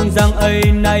nhớ bóng dáng ấy,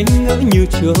 nay ngỡ như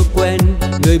chưa quen,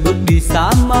 người bước đi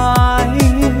xa mãi.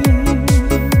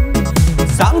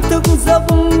 Sáng thức giấc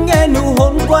nghe nụ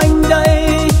hôn quanh đây,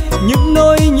 những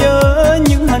nỗi nhớ,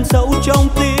 những hằn sâu trong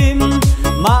tim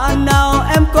mà nào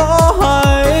em có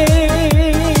hay.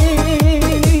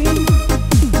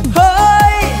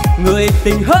 Người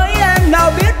tình hỡi em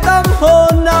nào biết tâm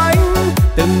hồn anh,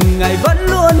 từng ngày vẫn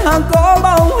luôn hàng có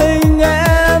bóng hình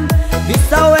em. Vì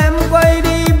sao em quay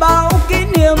đi bao kỷ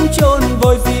niệm chôn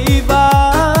vội dĩ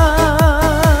vãng.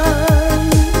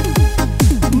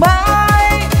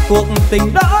 Mãi cuộc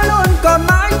tình đó luôn còn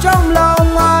mãi trong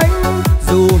lòng anh,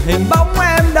 dù hình bóng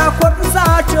em đã khuất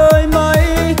xa trời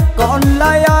mây. Còn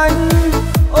lại anh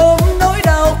ôm nỗi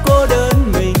đau cô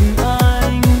đơn mình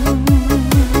anh.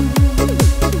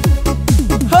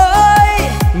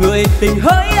 Người tình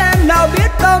hỡi em nào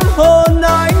biết tâm hồn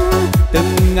anh,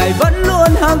 từng ngày vẫn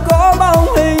luôn hàng có bóng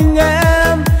hình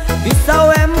em. Vì sao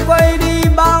em quay đi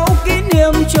bao kỷ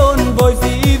niệm chôn vội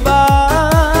dĩ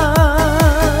vãng.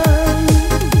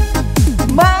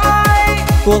 Mãi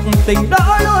cuộc tình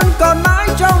đó luôn còn mãi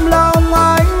trong lòng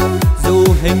anh, dù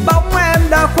hình bóng em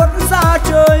đã khuất xa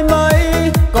trời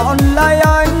mây. Còn lại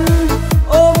anh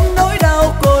ôm nỗi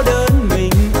đau cô đơn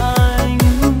mình anh.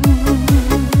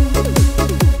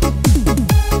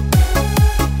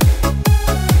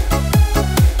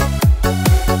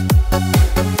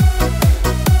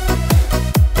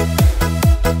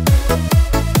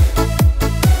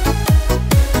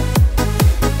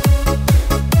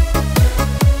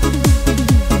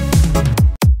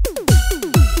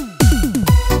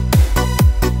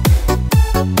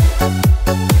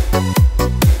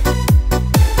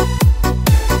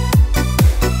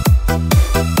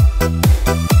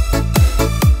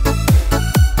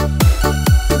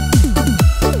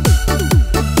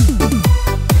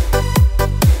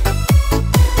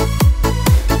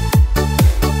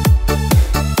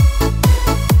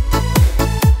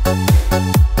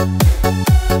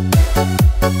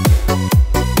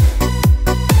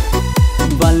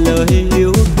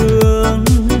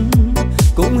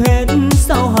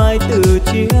 hai từ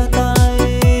chia tay,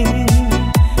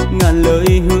 ngàn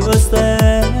lời hứa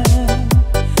sẽ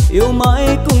yêu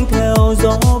mãi cùng theo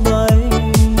gió bay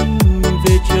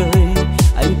về trời.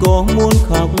 Anh có muốn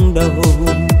khóc đâu,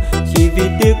 chỉ vì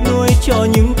tiếc nuối cho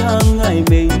những tháng ngày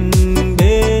mình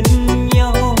bên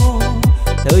nhau.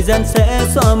 Thời gian sẽ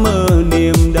xóa mờ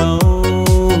niềm đau,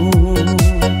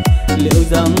 liệu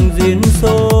rằng duyên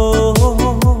số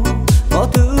có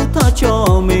thứ tha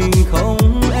cho mình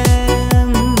không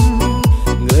em?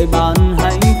 Người bạn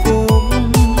hạnh phúc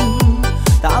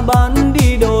ta bán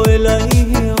đi đổi lấy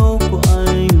yêu của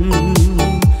anh.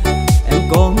 Em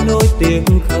có nỗi tiếc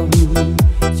không,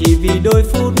 chỉ vì đôi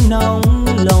phút nóng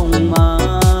lòng mà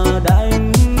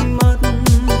đánh mất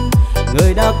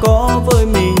người đã có với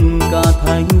mình cả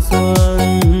thanh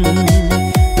xuân.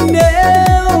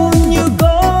 Nếu như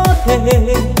có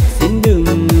thể xin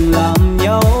đừng làm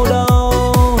nhau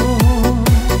đau,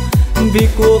 vì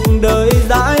cuộc đời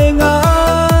dài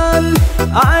ngắn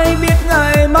ai biết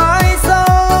ngày mai sau.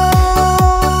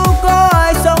 Có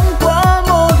ai sống quá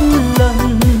một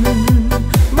lần,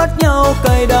 mất nhau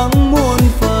cay đắng muôn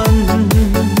phần.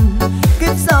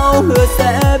 Kiếp sau hứa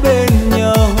sẽ bên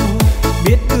nhau,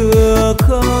 biết được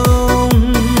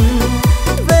không?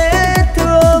 Vết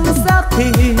thương xác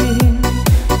thịt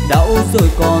đau rồi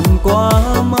còn quá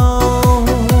mau,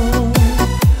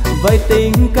 vậy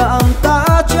tình cảm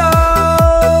ta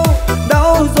trao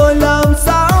đau rồi làm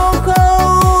sao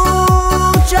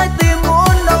không? Trái tim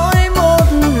muốn nói một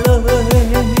lời,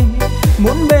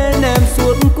 muốn bên em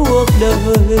suốt cuộc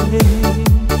đời.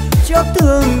 Chót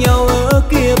thương nhau ở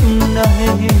kiếp này,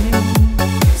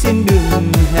 xin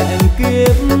đừng hẹn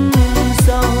kiếp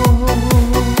sau.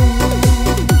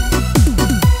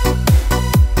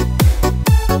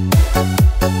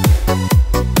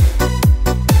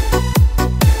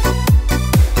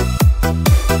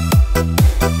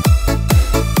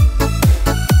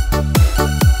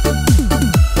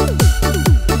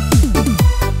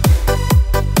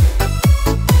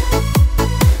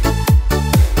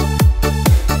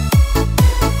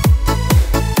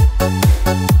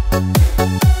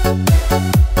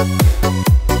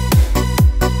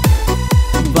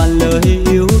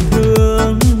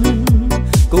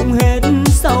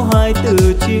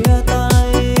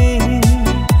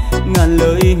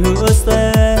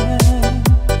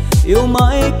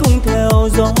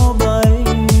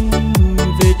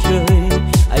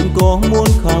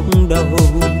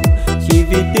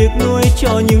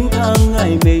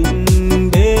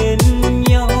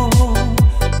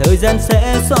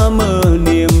 Sẽ xóa mờ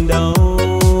niềm đau,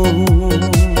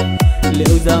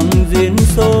 liệu rằng duyên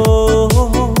số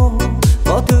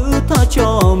có thứ tha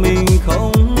cho mình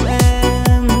không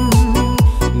em?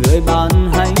 Người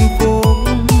bạn hạnh phúc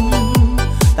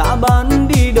ta bán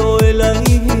đi đổi lấy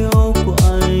yêu của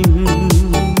anh.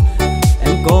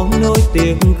 Em có nỗi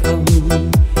tiếc không,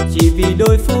 chỉ vì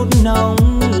đôi phút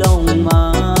nóng lòng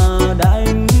mà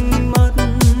đánh mất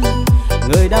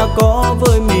người đã có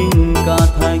với mình cả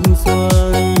thanh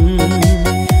xuân.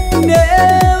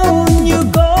 Nếu như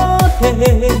có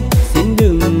thể xin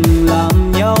đừng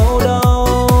làm nhau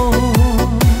đau,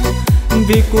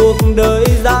 vì cuộc đời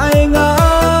dài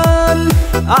ngắn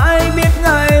ai biết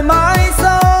ngày mai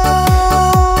sau.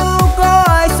 Có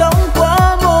ai sống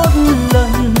quá một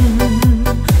lần,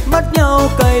 mất nhau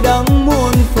cay đắng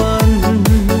muôn phần.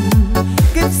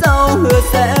 Kiếp sau hứa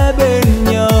sẽ bên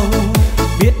nhau,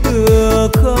 biết được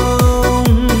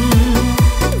không?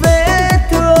 Vết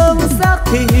thương xác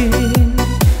thịt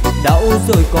đau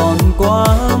rồi còn quá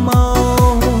mau,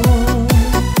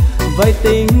 vậy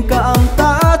tình cảm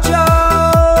ta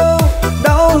trao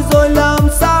đau rồi làm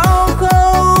sao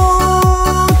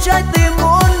không? Trái tim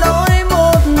muốn nói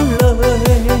một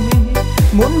lời,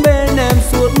 muốn bên em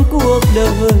suốt cuộc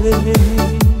đời.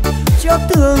 Chót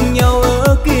thương nhau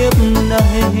ở kiếp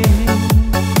này,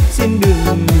 xin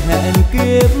đừng hẹn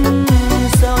kiếp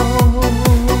sau.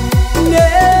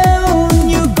 Nếu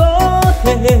như có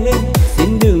thể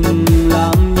xin đừng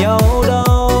làm nhau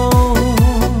đau,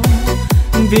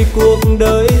 vì cuộc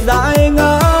đời dài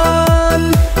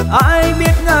ngắn ai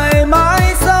biết ngày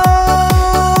mai sau.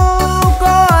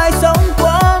 Có ai sống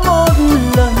quá một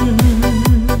lần,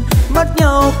 mất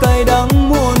nhau cay đắng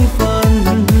muôn phần.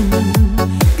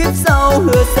 Kiếp sau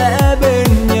hứa sẽ bên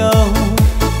nhau,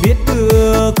 biết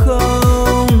được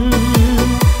không?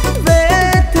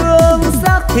 Vết thương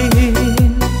xác thịt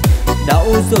đau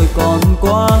rồi còn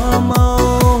quá mau,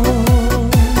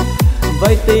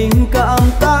 vậy tình cảm